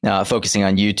into focusing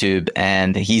on YouTube,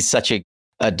 and he's such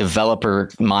a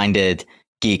developer-minded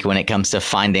geek when it comes to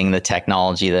finding the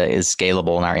technology that is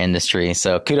scalable in our industry.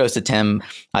 So kudos to Tim.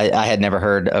 I had never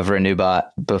heard of RenewBot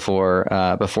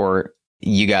before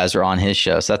you guys were on his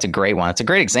show. So that's a great one. It's a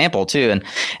great example too.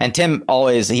 And Tim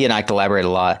he and I collaborate a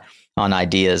lot on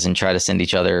ideas and try to send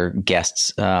each other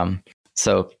guests.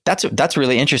 So that's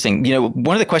really interesting.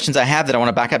 One of the questions I have that I want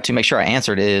to back up to make sure I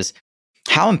answered is,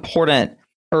 how important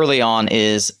early on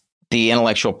is the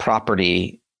intellectual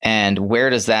property, and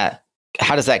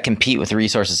how does that compete with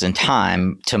resources and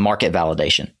time to market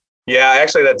validation? Yeah,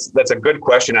 actually, that's a good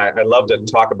question. I'd love to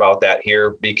talk about that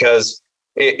here, because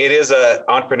it is an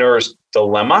entrepreneur's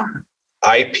dilemma.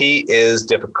 IP is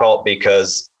difficult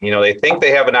because, they think they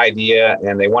have an idea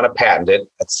and they want to patent it.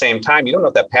 At the same time, you don't know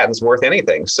if that patent's worth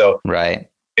anything. So, right.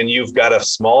 And you've got a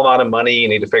small amount of money, you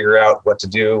need to figure out what to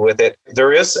do with it.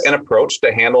 There is an approach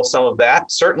to handle some of that.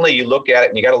 Certainly you look at it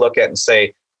and you got to look at it and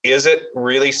say, is it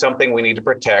really something we need to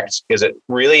protect? Is it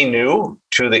really new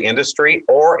to the industry?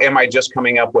 Or am I just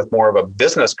coming up with more of a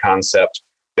business concept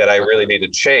that I really need to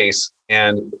chase,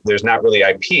 and there's not really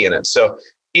IP in it? So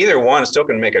either one still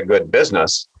can make a good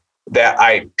business. that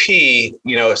IP,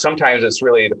 sometimes it's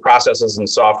really the processes and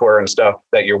software and stuff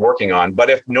that you're working on. But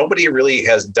if nobody really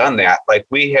has done that, like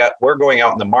we're going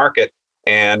out in the market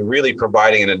and really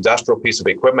providing an industrial piece of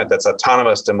equipment that's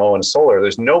autonomous to mow and solar.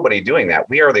 There's nobody doing that.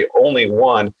 We are the only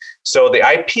one. So the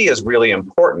IP is really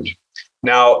important.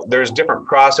 Now, there's different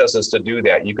processes to do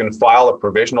that. You can file a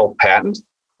provisional patent,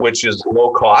 which is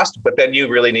low cost, but then you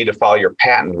really need to file your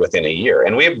patent within a year.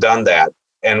 And we've done that.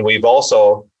 And we've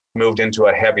also moved into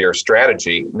a heavier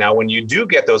strategy. Now, when you do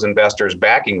get those investors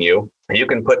backing you, you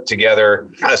can put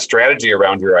together a strategy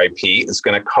around your IP. It's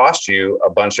going to cost you a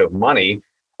bunch of money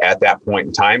at that point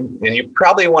in time. And you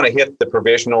probably want to hit the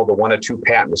provisional, the 1 or 2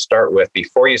 patent to start with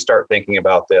before you start thinking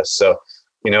about this. So,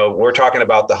 we're talking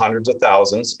about the hundreds of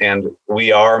thousands, and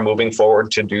we are moving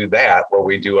forward to do that, where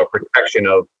we do a protection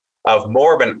of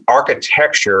more of an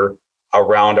architecture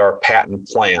around our patent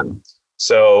plan.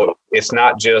 So it's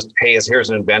not just, hey, here's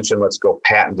an invention, let's go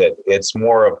patent it. It's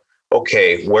more of,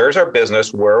 okay, where's our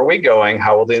business? Where are we going?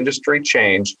 How will the industry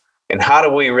change? And how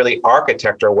do we really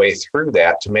architect our way through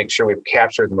that to make sure we've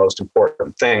captured the most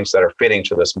important things that are fitting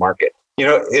to this market?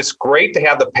 It's great to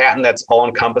have the patent that's all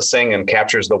encompassing and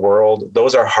captures the world.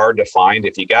 Those are hard to find.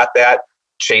 If you got that,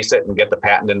 chase it and get the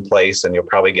patent in place, and you'll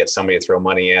probably get somebody to throw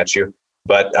money at you.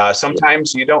 But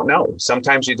sometimes you don't know.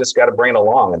 Sometimes you just got to bring it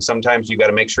along. And sometimes you got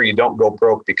to make sure you don't go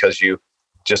broke because you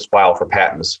just file for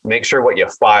patents. Make sure what you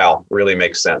file really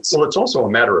makes sense. Well, it's also a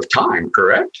matter of time,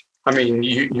 correct? I mean,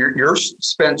 you're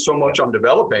spent so much on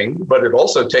developing, but it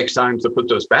also takes time to put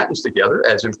those patents together,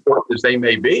 as important as they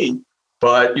may be.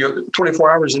 But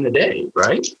 24 hours in a day,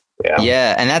 right?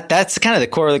 Yeah. And that's kind of the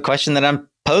core of the question that I'm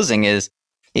posing is,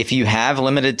 if you have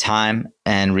limited time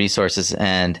and resources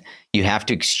and you have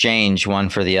to exchange one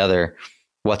for the other,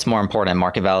 what's more important,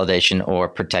 market validation or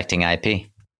protecting IP?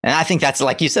 And I think that's,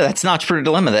 like you said, that's an entrepreneur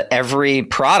dilemma that every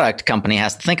product company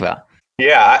has to think about.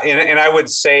 Yeah. And I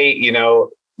would say,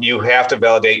 you have to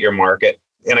validate your market.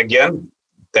 And again,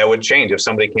 that would change if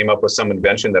somebody came up with some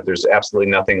invention that there's absolutely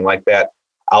nothing like that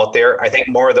out there. I think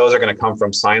more of those are going to come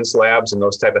from science labs and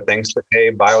those type of things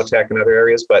today, biotech and other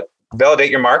areas, but validate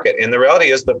your market. And the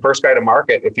reality is the first guy to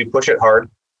market, if you push it hard,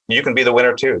 you can be the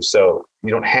winner too. So you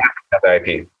don't have to have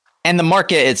IP. And the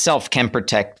market itself can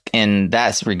protect, in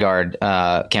that regard,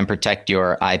 can protect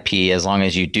your IP as long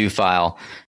as you do file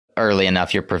early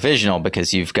enough your provisional,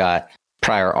 because you've got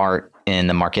prior art in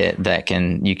the market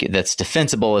that's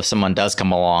defensible if someone does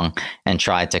come along and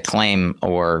try to claim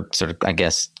or sort of, I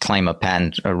guess, claim a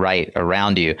patent right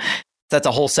around you. That's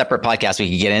a whole separate podcast we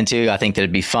could get into. I think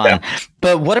that'd be fun. Yeah.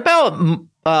 But what about,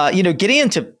 getting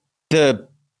into the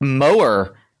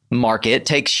mower market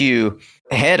takes you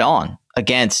head on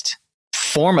against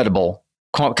formidable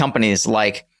companies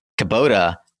like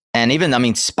Kubota. And even,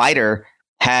 Spyder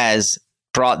has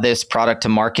brought this product to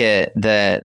market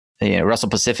that, Russell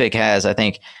Pacific has, I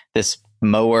think, this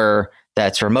mower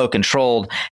that's remote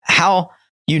controlled. How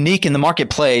unique in the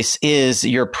marketplace is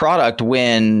your product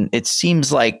when it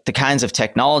seems like the kinds of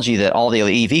technology that all the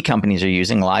EV companies are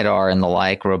using, LiDAR and the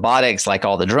like, robotics, like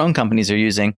all the drone companies are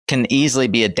using, can easily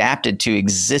be adapted to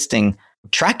existing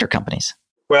tractor companies?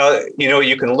 Well,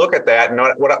 you can look at that. And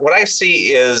what I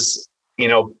see is,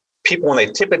 people, when they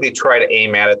typically try to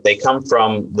aim at it, they come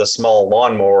from the small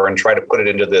lawnmower and try to put it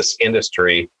into this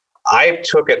industry. I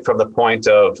took it from the point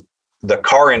of the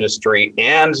car industry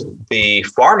and the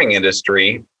farming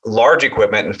industry, large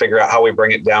equipment, and figure out how we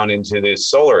bring it down into the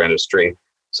solar industry.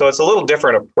 So it's a little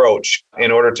different approach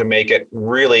in order to make it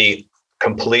really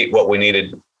complete what we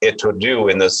needed it to do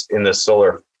in this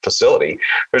solar facility.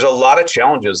 There's a lot of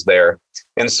challenges there.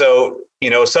 And so,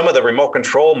 some of the remote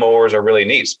control mowers are really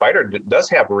neat. Spyder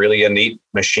does have really a neat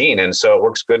machine. And so it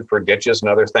works good for ditches and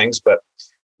other things. But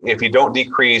if you don't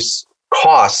decrease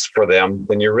costs for them,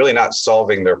 then you're really not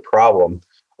solving their problem.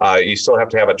 You still have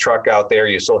to have a truck out there.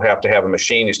 You still have to have a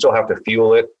machine. You still have to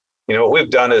fuel it. What we've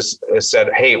done is said,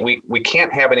 hey, we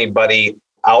can't have anybody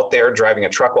out there driving a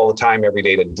truck all the time every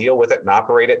day to deal with it and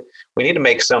operate it. We need to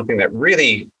make something that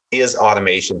really is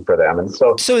automation for them. And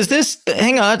so is this,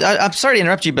 hang on, I'm sorry to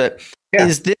interrupt you, but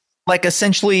is this like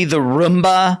essentially the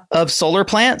Roomba of solar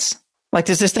plants? Like,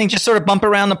 does this thing just sort of bump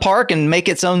around the park and make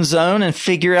its own zone and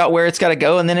figure out where it's got to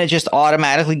go, and then it just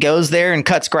automatically goes there and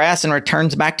cuts grass and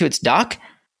returns back to its dock?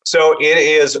 So it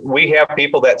is. We have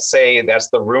people that say that's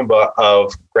the Roomba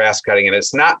of grass cutting, and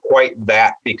it's not quite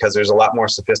that, because there's a lot more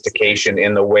sophistication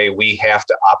in the way we have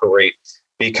to operate,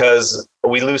 because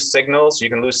we lose signals. You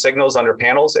can lose signals under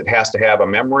panels. It has to have a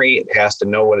memory. It has to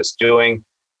know what it's doing,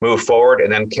 move forward,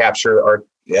 and then capture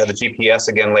the GPS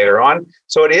again later on.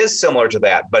 So it is similar to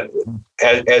that. But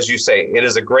as you say, it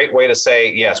is a great way to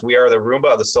say, yes, we are the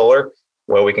Roomba of the solar.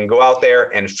 Well, we can go out there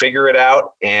and figure it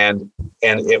out, and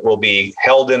it will be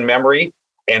held in memory,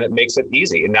 and it makes it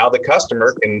easy. And now the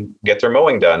customer can get their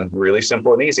mowing done really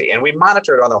simple and easy. And we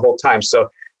monitor it on the whole time. So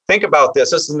think about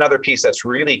this. This is another piece that's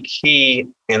really key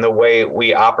in the way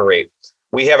we operate.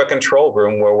 We have a control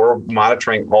room where we're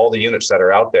monitoring all the units that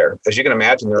are out there. As you can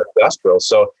imagine, they're industrial,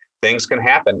 so things can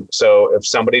happen. So if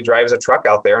somebody drives a truck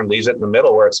out there and leaves it in the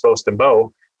middle where it's supposed to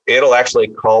mow, it'll actually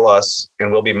call us,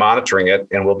 and we'll be monitoring it,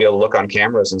 and we'll be able to look on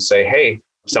cameras and say, hey,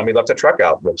 somebody left a truck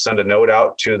out. We'll send a note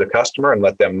out to the customer and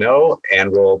let them know,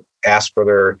 and we'll ask for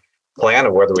their plan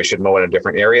of whether we should mow in a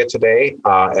different area today,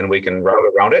 and we can route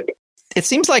around it. It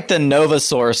seems like the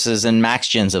NovaSources and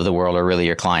MaxGens of the world are really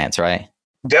your clients, right?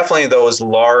 Definitely those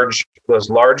large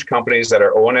companies that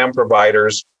are O&M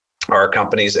providers are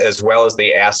companies, as well as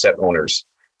the asset owners.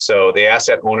 So the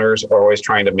asset owners are always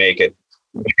trying to make it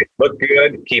look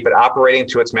good, keep it operating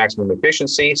to its maximum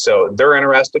efficiency. So they're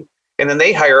interested. And then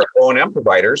they hire O&M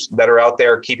providers that are out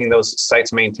there keeping those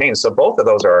sites maintained. So both of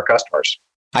those are our customers.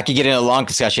 I could get into a long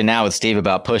discussion now with Steve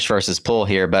about push versus pull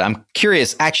here, but I'm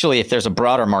curious actually if there's a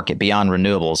broader market beyond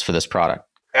renewables for this product.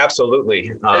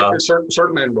 Absolutely.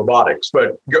 Certainly in robotics,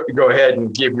 but go ahead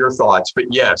and give your thoughts. But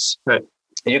yes.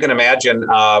 You can imagine,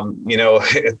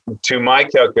 to my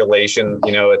calculation,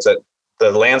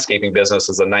 the landscaping business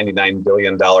is a $99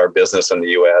 billion business in the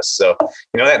U.S. So,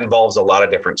 that involves a lot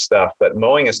of different stuff, but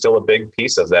mowing is still a big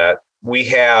piece of that. We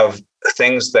have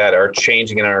things that are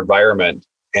changing in our environment.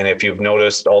 And if you've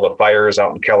noticed all the fires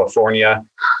out in California,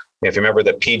 if you remember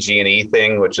the PG&E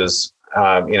thing, which is,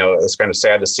 it's kind of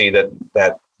sad to see that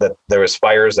there was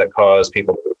fires that caused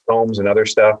people to lose homes and other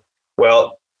stuff.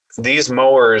 Well, these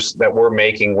mowers that we're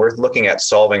making, we're looking at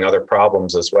solving other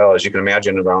problems as well. As you can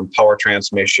imagine, around power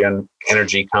transmission,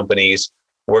 energy companies,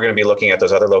 we're going to be looking at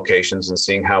those other locations and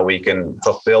seeing how we can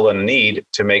fulfill a need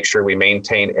to make sure we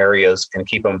maintain areas and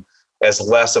keep them as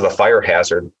less of a fire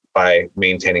hazard by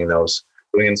maintaining those.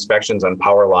 Doing inspections on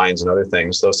power lines and other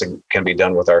things, those can be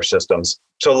done with our systems.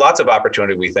 So lots of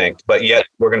opportunity, we think, but yet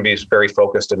we're going to be very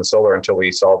focused in solar until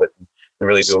we solve it and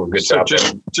really do a good job.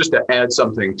 Just to add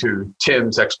something to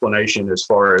Tim's explanation as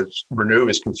far as Renew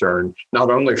is concerned, not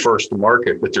only first to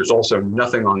market, but there's also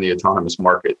nothing on the autonomous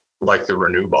market like the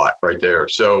RenewBot right there.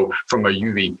 So from a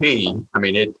UVP,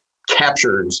 it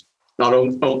captures not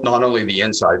only the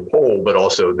inside pole, but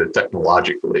also the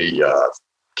technologically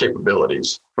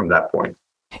capabilities from that point.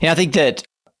 Yeah, I think that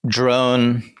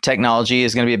drone technology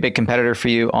is going to be a big competitor for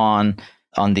you on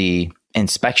the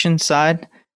inspection side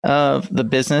of the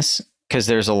business, because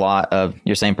there's a lot of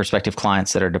your same prospective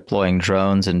clients that are deploying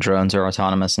drones, and drones are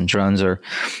autonomous, and drones are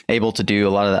able to do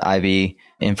a lot of the IV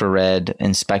infrared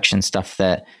inspection stuff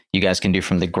that you guys can do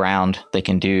from the ground. They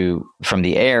can do from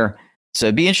the air. So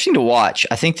it'd be interesting to watch.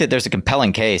 I think that there's a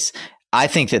compelling case. I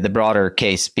think that the broader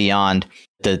case beyond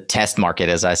the test market,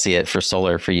 as I see it for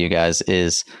solar for you guys,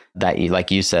 is that,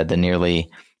 like you said, the nearly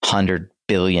 $100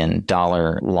 billion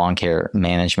lawn care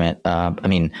management.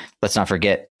 Let's not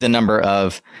forget the number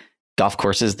of golf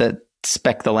courses that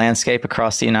spec the landscape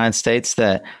across the United States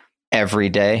that every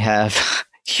day have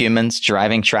humans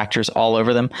driving tractors all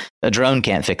over them. A drone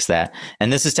can't fix that.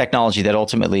 And this is technology that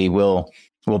ultimately will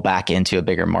back into a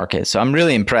bigger market. So I'm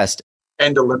really impressed.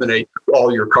 And eliminate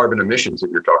all your carbon emissions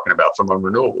that you're talking about from a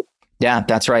renewable. Yeah,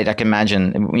 that's right. I can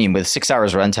imagine with 6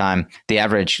 hours runtime, the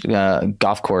average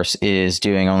golf course is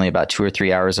doing only about 2 or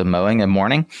 3 hours of mowing a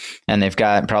morning. And they've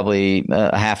got probably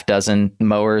a half dozen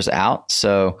mowers out.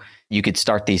 So you could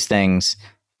start these things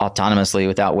autonomously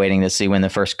without waiting to see when the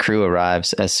first crew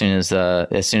arrives. As soon as the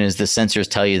sensors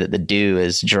tell you that the dew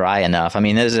is dry enough.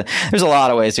 There's a lot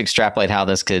of ways to extrapolate how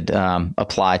this could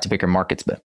apply to bigger markets.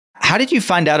 But how did you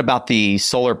find out about the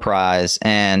Solar Prize,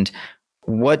 and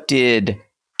what did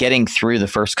getting through the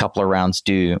first couple of rounds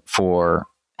do for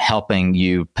helping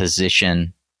you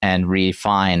position and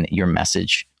refine your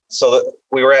message? So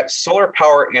we were at Solar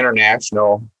Power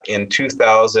International in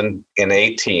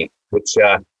 2018, which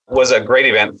was a great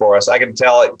event for us. I can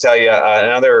tell you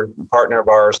another partner of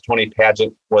ours, Tony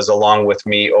Paget, was along with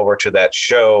me over to that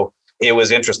show. It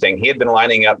was interesting. He had been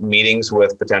lining up meetings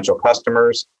with potential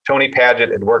customers. Tony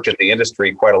Paget had worked in the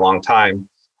industry quite a long time,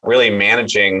 really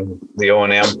managing the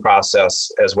O&M process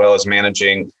as well as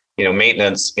managing,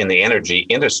 maintenance in the energy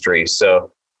industry.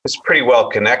 So it's pretty well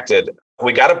connected.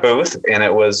 We got a booth, and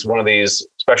it was one of these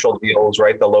special deals,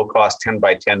 right? The low cost 10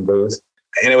 by 10 booth.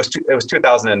 And it was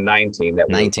 2019.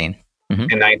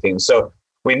 In 19. So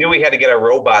we knew we had to get a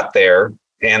robot there.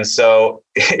 And so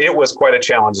it was quite a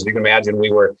challenge. As you can imagine, we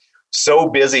were so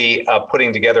busy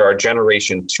putting together our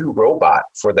Generation 2 robot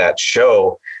for that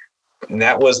show And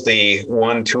that was the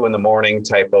 1, 2 in the morning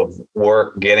type of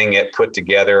work, getting it put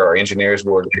together. Our engineers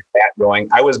were get that going.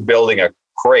 I was building a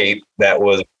crate that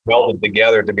was welded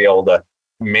together to be able to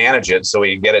manage it so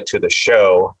we could get it to the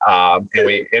show.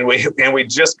 And we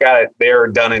just got it there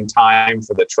done in time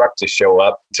for the truck to show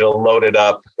up, to load it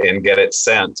up and get it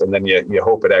sent. And then you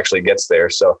hope it actually gets there.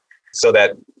 So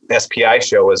that SPI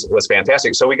show was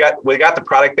fantastic. So we got the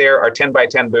product there, our 10 by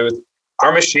 10 booth.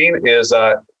 Our machine is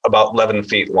about 11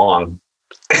 feet long.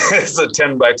 It's a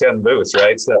 10 by 10 booth,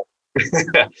 right? So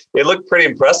it looked pretty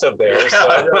impressive there,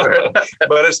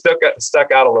 but it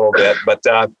stuck out a little bit. But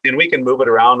and we can move it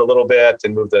around a little bit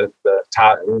and move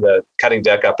the cutting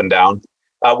deck up and down.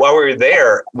 While we were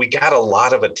there, we got a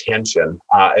lot of attention,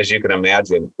 as you can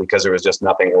imagine, because there was just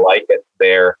nothing like it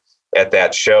there at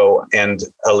that show. And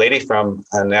a lady from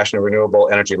National Renewable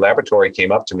Energy Laboratory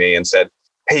came up to me and said,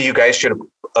 "Hey, you guys should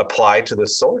apply to the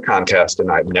solar contest." And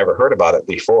I'd never heard about it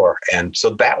before. And so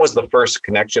that was the first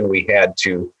connection we had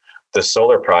to the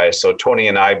solar prize. So Tony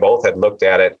and I both had looked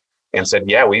at it and said,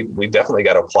 yeah, we definitely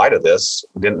got to apply to this.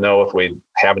 We didn't know if we'd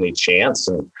have any chance.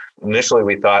 And initially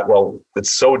we thought, well,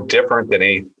 it's so different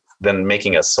than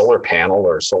making a solar panel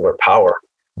or solar power.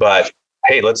 But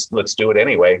hey, let's do it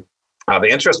anyway.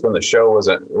 The interest from the show was,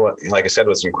 like I said,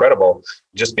 was incredible,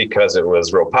 just because it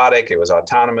was robotic, it was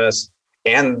autonomous,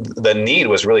 and the need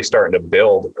was really starting to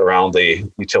build around the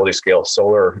utility scale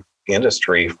solar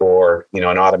industry for, an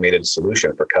automated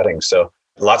solution for cutting. So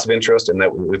lots of interest, and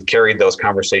that we've carried those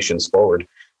conversations forward.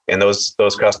 And those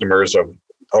customers are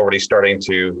already starting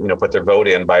to, put their vote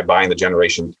in by buying the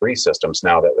Generation 3 systems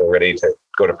now that they're ready to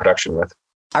go to production with.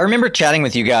 I remember chatting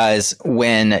with you guys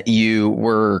when you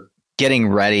were getting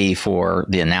ready for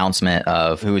the announcement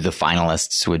of who the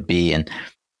finalists would be. And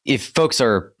if folks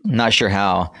are not sure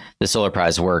how the Solar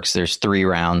Prize works, there's 3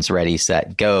 rounds: ready,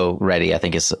 set, go. Ready, I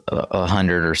think, is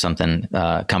 100 or something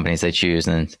companies they choose,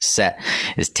 and then set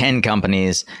is 10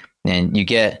 companies, and you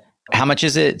get, how much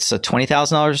is it? So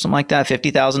 $20,000 or something like that,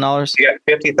 $50,000. Yeah,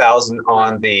 $50,000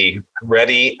 on the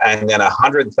ready, and then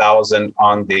 $100,000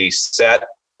 on the set,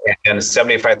 and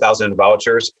 $75,000 in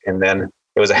vouchers, and then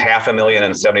it was $500,000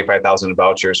 and $75,000 in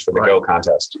vouchers for the Go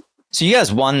contest. So you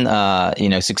guys won,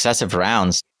 successive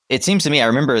rounds. It seems to me, I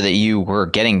remember that you were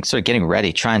getting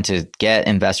ready, trying to get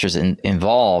investors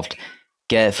involved,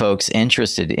 get folks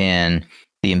interested in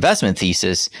the investment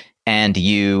thesis, and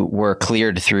you were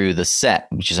cleared through the set,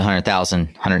 which is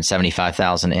 $100,000,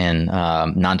 $175,000 in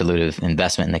non-dilutive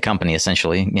investment in the company,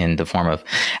 essentially in the form of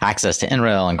access to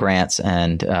NREL and grants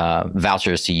and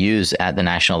vouchers to use at the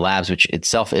national labs, which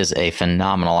itself is a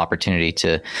phenomenal opportunity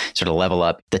to sort of level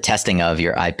up the testing of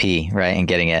your IP, right, and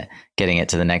getting it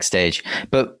to the next stage.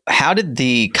 But how did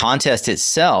the contest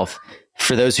itself,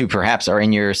 for those who perhaps are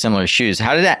in your similar shoes,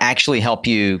 how did that actually help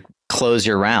you close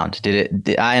your round?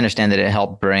 I understand that it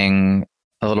helped bring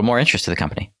a little more interest to the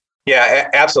company? Yeah,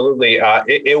 absolutely.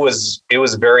 It was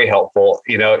very helpful,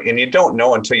 and you don't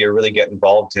know until you really get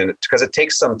involved in it, because it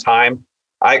takes some time.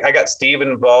 I got Steve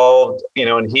involved,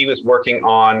 and he was working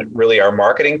on really our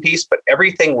marketing piece, but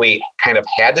everything we kind of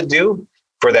had to do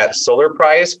for that solar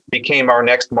prize became our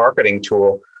next marketing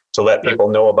tool to let people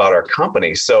know about our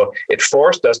company. So it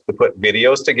forced us to put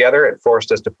videos together. It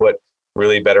forced us to put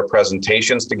really better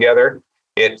presentations together.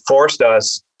 It forced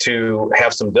us to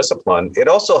have some discipline. It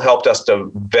also helped us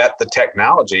to vet the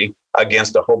technology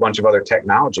against a whole bunch of other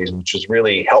technologies, which is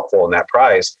really helpful in that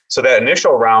prize. So that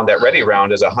initial round, that ready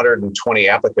round, is 120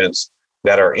 applicants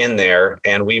that are in there.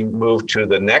 And we moved to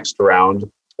the next round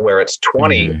where it's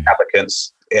 20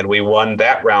 applicants, and we won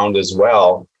that round as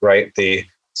well, right? The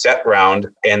set round.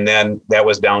 And then that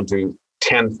was down to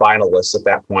 10 finalists at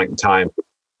that point in time.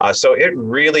 So it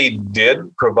really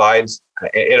did provide,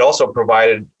 it also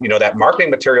provided, that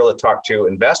marketing material to talk to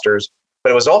investors,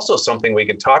 but it was also something we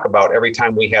could talk about every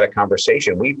time we had a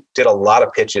conversation. We did a lot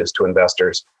of pitches to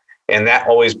investors, and that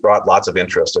always brought lots of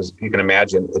interest. As you can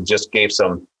imagine, it just gave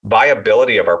some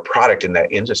viability of our product in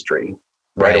that industry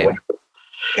right away,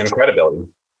 and credibility.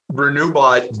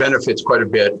 RenewBot benefits quite a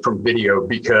bit from video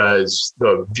because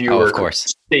the viewer can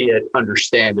see it,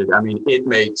 understand it. I mean, it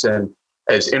makes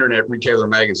as Internet Retailer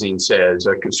Magazine says,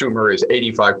 a consumer is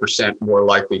 85% more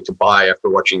likely to buy after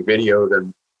watching video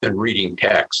than reading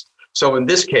text. So in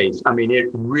this case, I mean, it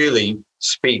really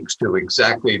speaks to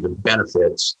exactly the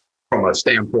benefits from a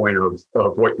standpoint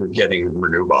of what you're getting in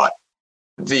RenewBot.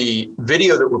 The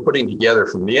video that we're putting together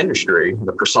from the industry,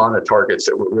 the persona targets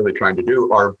that we're really trying to do,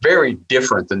 are very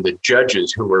different than the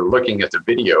judges who are looking at the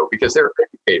video, because they're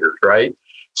educators, right?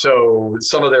 So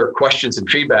some of their questions and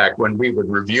feedback when we would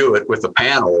review it with the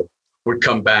panel would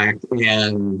come back,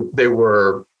 and they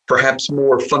were perhaps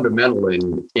more fundamental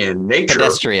in nature.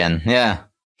 Pedestrian, yeah.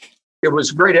 It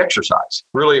was great exercise.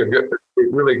 Really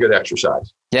good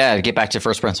exercise. Yeah, to get back to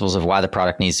first principles of why the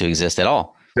product needs to exist at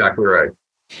all. Exactly right.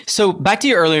 So back to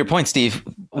your earlier point, Steve,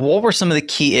 what were some of the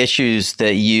key issues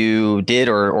that you did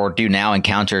or do now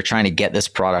encounter trying to get this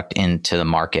product into the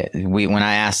market? When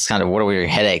I asked kind of what are your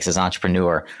headaches as an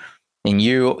entrepreneur, and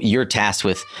you're tasked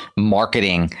with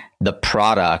marketing the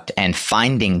product and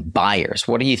finding buyers,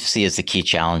 what do you see as the key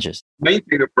challenges? Main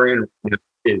thing of brand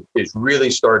is really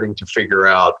starting to figure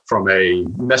out from a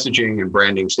messaging and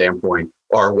branding standpoint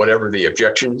are whatever the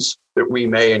objections that we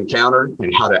may encounter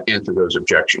and how to answer those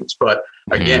objections. But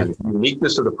again, the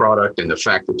uniqueness of the product and the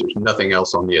fact that there's nothing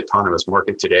else on the autonomous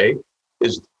market today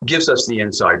gives us the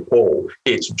inside pull.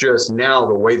 It's just now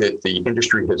the way that the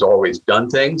industry has always done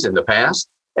things in the past,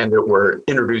 and that we're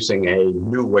introducing a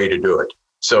new way to do it.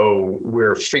 So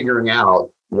we're figuring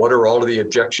out what are all of the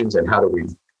objections and how do we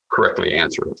correctly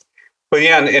answer it. But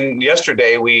yeah, and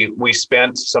yesterday we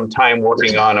spent some time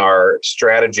working on our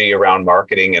strategy around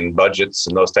marketing and budgets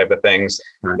and those type of things.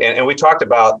 Right. And we talked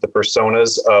about the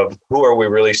personas of who are we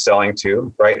really selling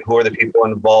to, right? Who are the people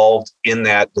involved in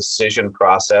that decision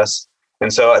process?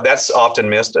 And so that's often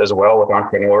missed as well with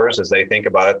entrepreneurs as they think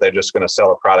about it. They're just going to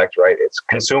sell a product, right? It's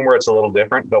consumer, it's a little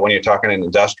different. But when you're talking in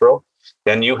industrial,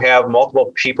 then you have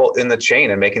multiple people in the chain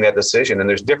and making that decision. And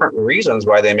there's different reasons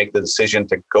why they make the decision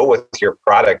to go with your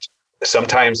product.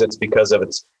 Sometimes it's because of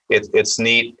it's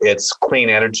neat, it's clean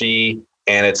energy,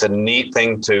 and it's a neat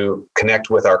thing to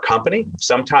connect with our company.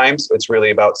 Sometimes it's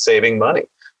really about saving money.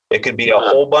 It could be a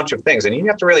whole bunch of things. And you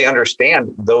have to really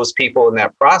understand those people in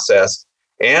that process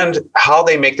and how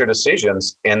they make their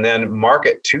decisions and then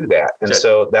market to that. And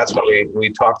so that's why we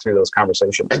talk through those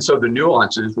conversations. And so the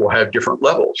nuances will have different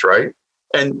levels, right?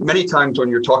 And many times when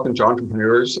you're talking to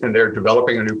entrepreneurs and they're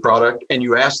developing a new product and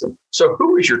you ask them, so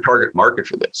who is your target market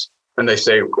for this? And they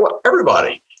say, well,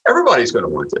 everybody's going to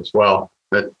want this. Well,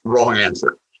 that's wrong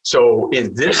answer. So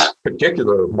in this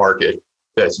particular market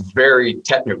that's very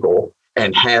technical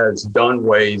and has done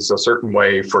ways a certain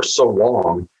way for so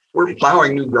long, we're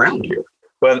plowing new ground here.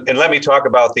 Well, and let me talk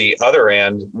about the other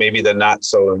end, maybe the not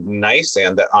so nice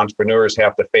end that entrepreneurs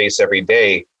have to face every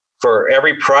day. For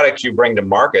every product you bring to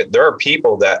market, there are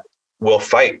people that will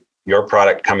fight your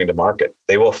product coming to market.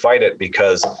 They will fight it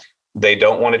because they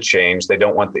don't want to change. They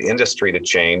don't want the industry to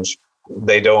change.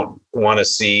 They don't want to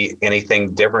see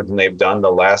anything different than they've done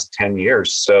the last 10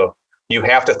 years. So you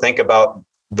have to think about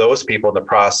those people in the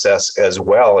process as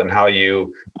well and how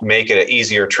you make it an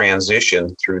easier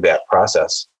transition through that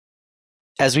process.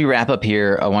 As we wrap up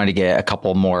here, I wanted to get a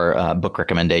couple more book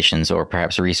recommendations or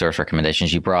perhaps resource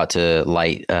recommendations. You brought to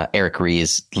light Eric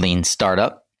Ries's Lean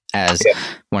Startup as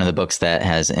one of the books that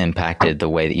has impacted the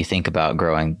way that you think about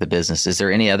growing the business. Is there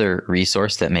any other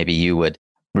resource that maybe you would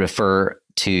refer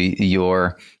to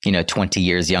your 20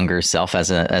 years younger self as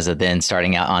a then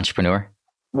starting out entrepreneur?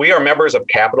 We are members of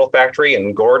Capital Factory,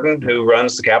 and Gordon, who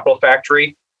runs the Capital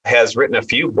Factory, has written a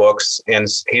few books, and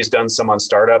he's done some on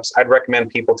startups. I'd recommend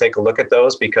people take a look at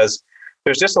those because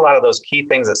there's just a lot of those key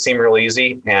things that seem real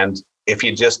easy. And if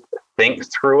you just think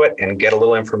through it and get a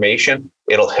little information,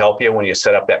 it'll help you when you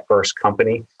set up that first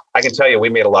company. I can tell you we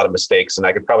made a lot of mistakes, and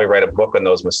I could probably write a book on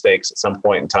those mistakes at some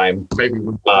point in time. Maybe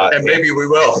we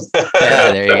will.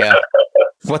 Yeah, there you go.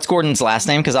 What's Gordon's last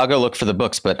name? Because I'll go look for the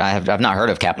books, but I've not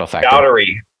heard of Capital Factory.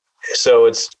 Daughtery. So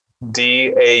it's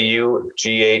Daughterey.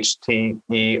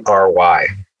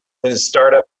 His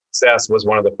Startup Success was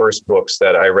one of the first books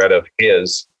that I read of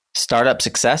his. Startup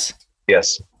Success?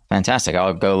 Yes. Fantastic.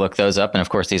 I'll go look those up. And of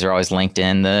course, these are always linked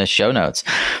in the show notes.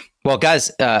 Well,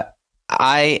 guys,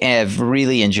 I have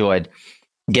really enjoyed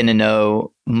getting to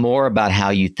know more about how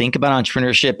you think about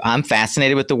entrepreneurship. I'm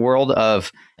fascinated with the world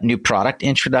of new product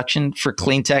introduction for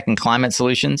clean tech and climate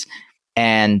solutions.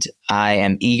 And I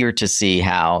am eager to see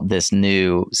how this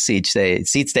new seed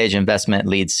stage investment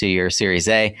leads to your Series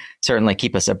A. Certainly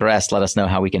keep us abreast. Let us know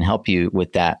how we can help you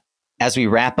with that. As we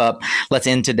wrap up, let's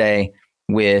end today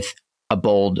with a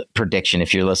bold prediction.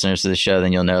 If you're listeners to the show,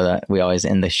 then you'll know that we always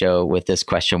end the show with this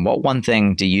question. What one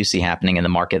thing do you see happening in the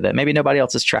market that maybe nobody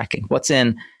else is tracking? What's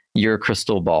in your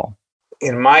crystal ball?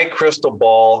 In my crystal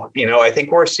ball, I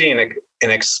think we're seeing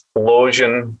an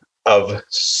explosion of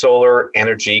solar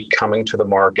energy coming to the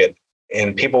market.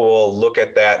 And people will look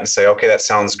at that and say, okay, that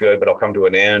sounds good, but it'll come to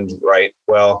an end, right?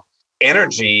 Well,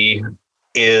 energy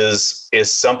is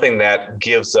something that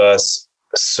gives us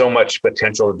so much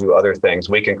potential to do other things.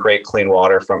 We can create clean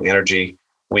water from energy.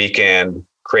 We can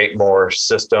create more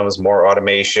systems, more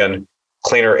automation,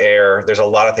 cleaner air. There's a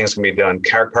lot of things can be done,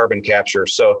 carbon capture.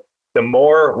 So the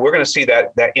more we're going to see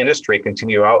that industry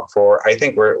continue out for, I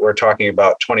think we're talking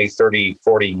about 20, 30,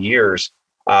 40 years.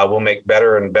 We'll make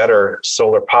better and better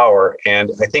solar power.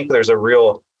 And I think there's a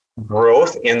real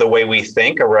growth in the way we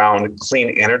think around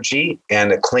clean energy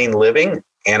and clean living.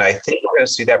 And I think we're going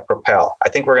to see that propel. I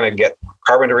think we're going to get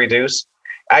carbon to reduce.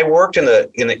 I worked in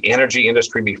the energy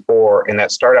industry before, and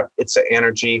that startup, It's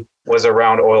Energy, was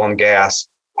around oil and gas.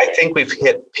 I think we've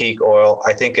hit peak oil.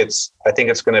 I think it's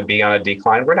going to be on a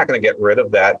decline. We're not going to get rid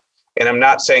of that. And I'm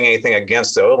not saying anything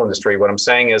against the oil industry. What I'm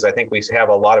saying is I think we have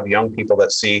a lot of young people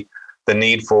that see the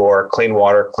need for clean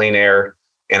water, clean air,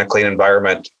 and a clean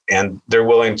environment. And they're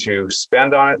willing to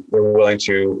spend on it. They're willing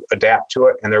to adapt to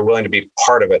it. And they're willing to be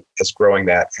part of it as growing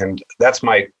that. And that's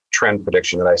my trend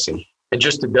prediction that I see. And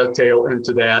just to dovetail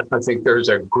into that, I think there's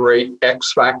a great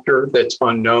X factor that's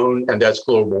unknown, and that's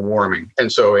global warming. And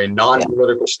so a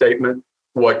non-political statement,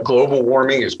 what global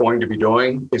warming is going to be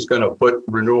doing is going to put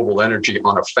renewable energy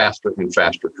on a faster and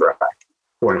faster track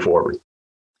going forward.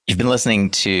 You've been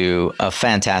listening to a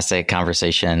fantastic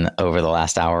conversation over the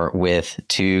last hour with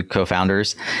two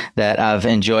co-founders that I've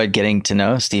enjoyed getting to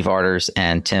know, Steve Arters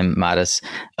and Tim Mattis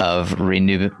of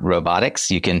Renew Robotics.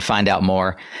 You can find out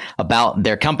more about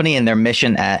their company and their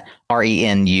mission at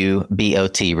renewbot.com.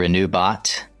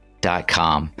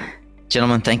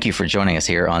 Gentlemen, thank you for joining us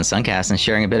here on Suncast and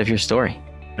sharing a bit of your story.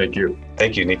 Thank you.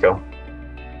 Thank you, Nico.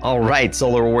 All right,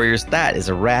 Solar Warriors, that is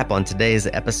a wrap on today's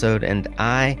episode, and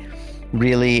I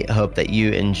really hope that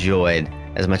you enjoyed,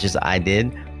 as much as I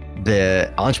did, the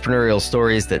entrepreneurial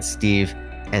stories that Steve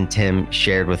and Tim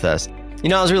shared with us. You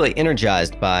know, I was really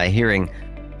energized by hearing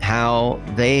how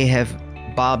they have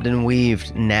bobbed and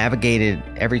weaved, navigated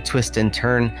every twist and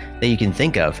turn that you can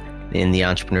think of in the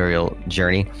entrepreneurial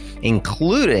journey,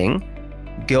 including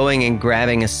going and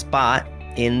grabbing a spot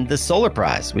in the Solar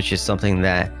Prize, which is something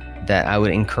that I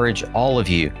would encourage all of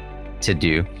you to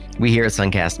do. We here at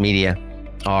Suncast Media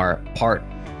are part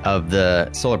of the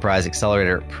Solar Prize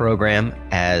Accelerator program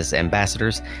as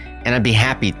ambassadors, and I'd be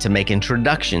happy to make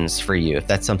introductions for you. If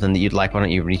that's something that you'd like, why don't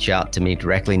you reach out to me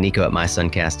directly,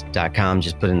 nico@mysuncast.com.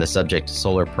 Just put in the subject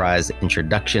Solar Prize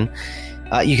Introduction.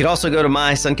 You could also go to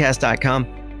mysuncast.com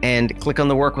and click on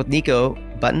the Work with Nico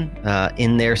button.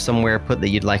 In there somewhere, put that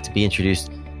you'd like to be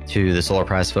introduced to the Solar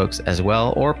Prize folks as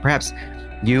well, or perhaps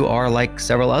you are like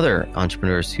several other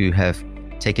entrepreneurs who have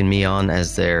taken me on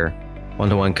as their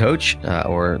one-to-one coach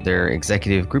or their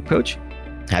executive group coach.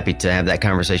 Happy to have that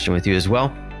conversation with you as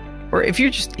well. Or if you're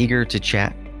just eager to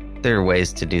chat, there are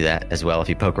ways to do that as well. If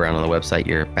you poke around on the website,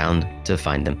 you're bound to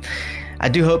find them. I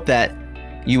do hope that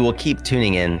you will keep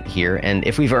tuning in here. And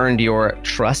if we've earned your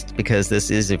trust, because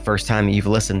this is the first time you've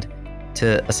listened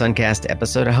to a Suncast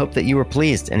episode, I hope that you were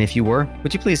pleased. And if you were,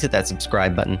 would you please hit that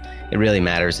subscribe button? It really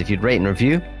matters. If you'd rate and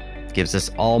review, it gives us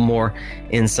all more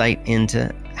insight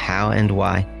into how and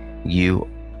why you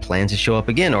plan to show up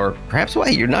again, or perhaps why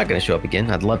you're not going to show up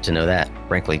again. I'd love to know that.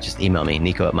 Frankly, just email me,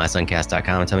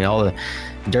 nico@mysuncast.com, and tell me all the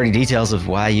dirty details of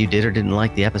why you did or didn't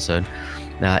like the episode.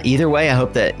 Either way, I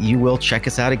hope that you will check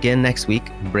us out again next week.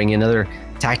 Bring you another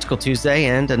Tactical Tuesday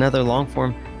and another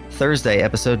long-form Thursday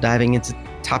episode diving into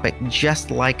a topic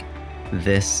just like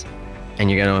this,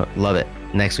 and you're going to love it.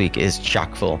 Next week is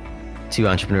chock full. Two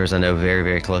entrepreneurs I know very,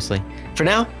 very closely. For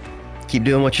now, keep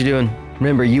doing what you're doing.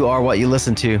 Remember, you are what you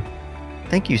listen to.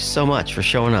 Thank you so much for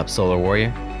showing up, Solar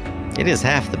Warrior. It is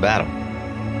half the battle.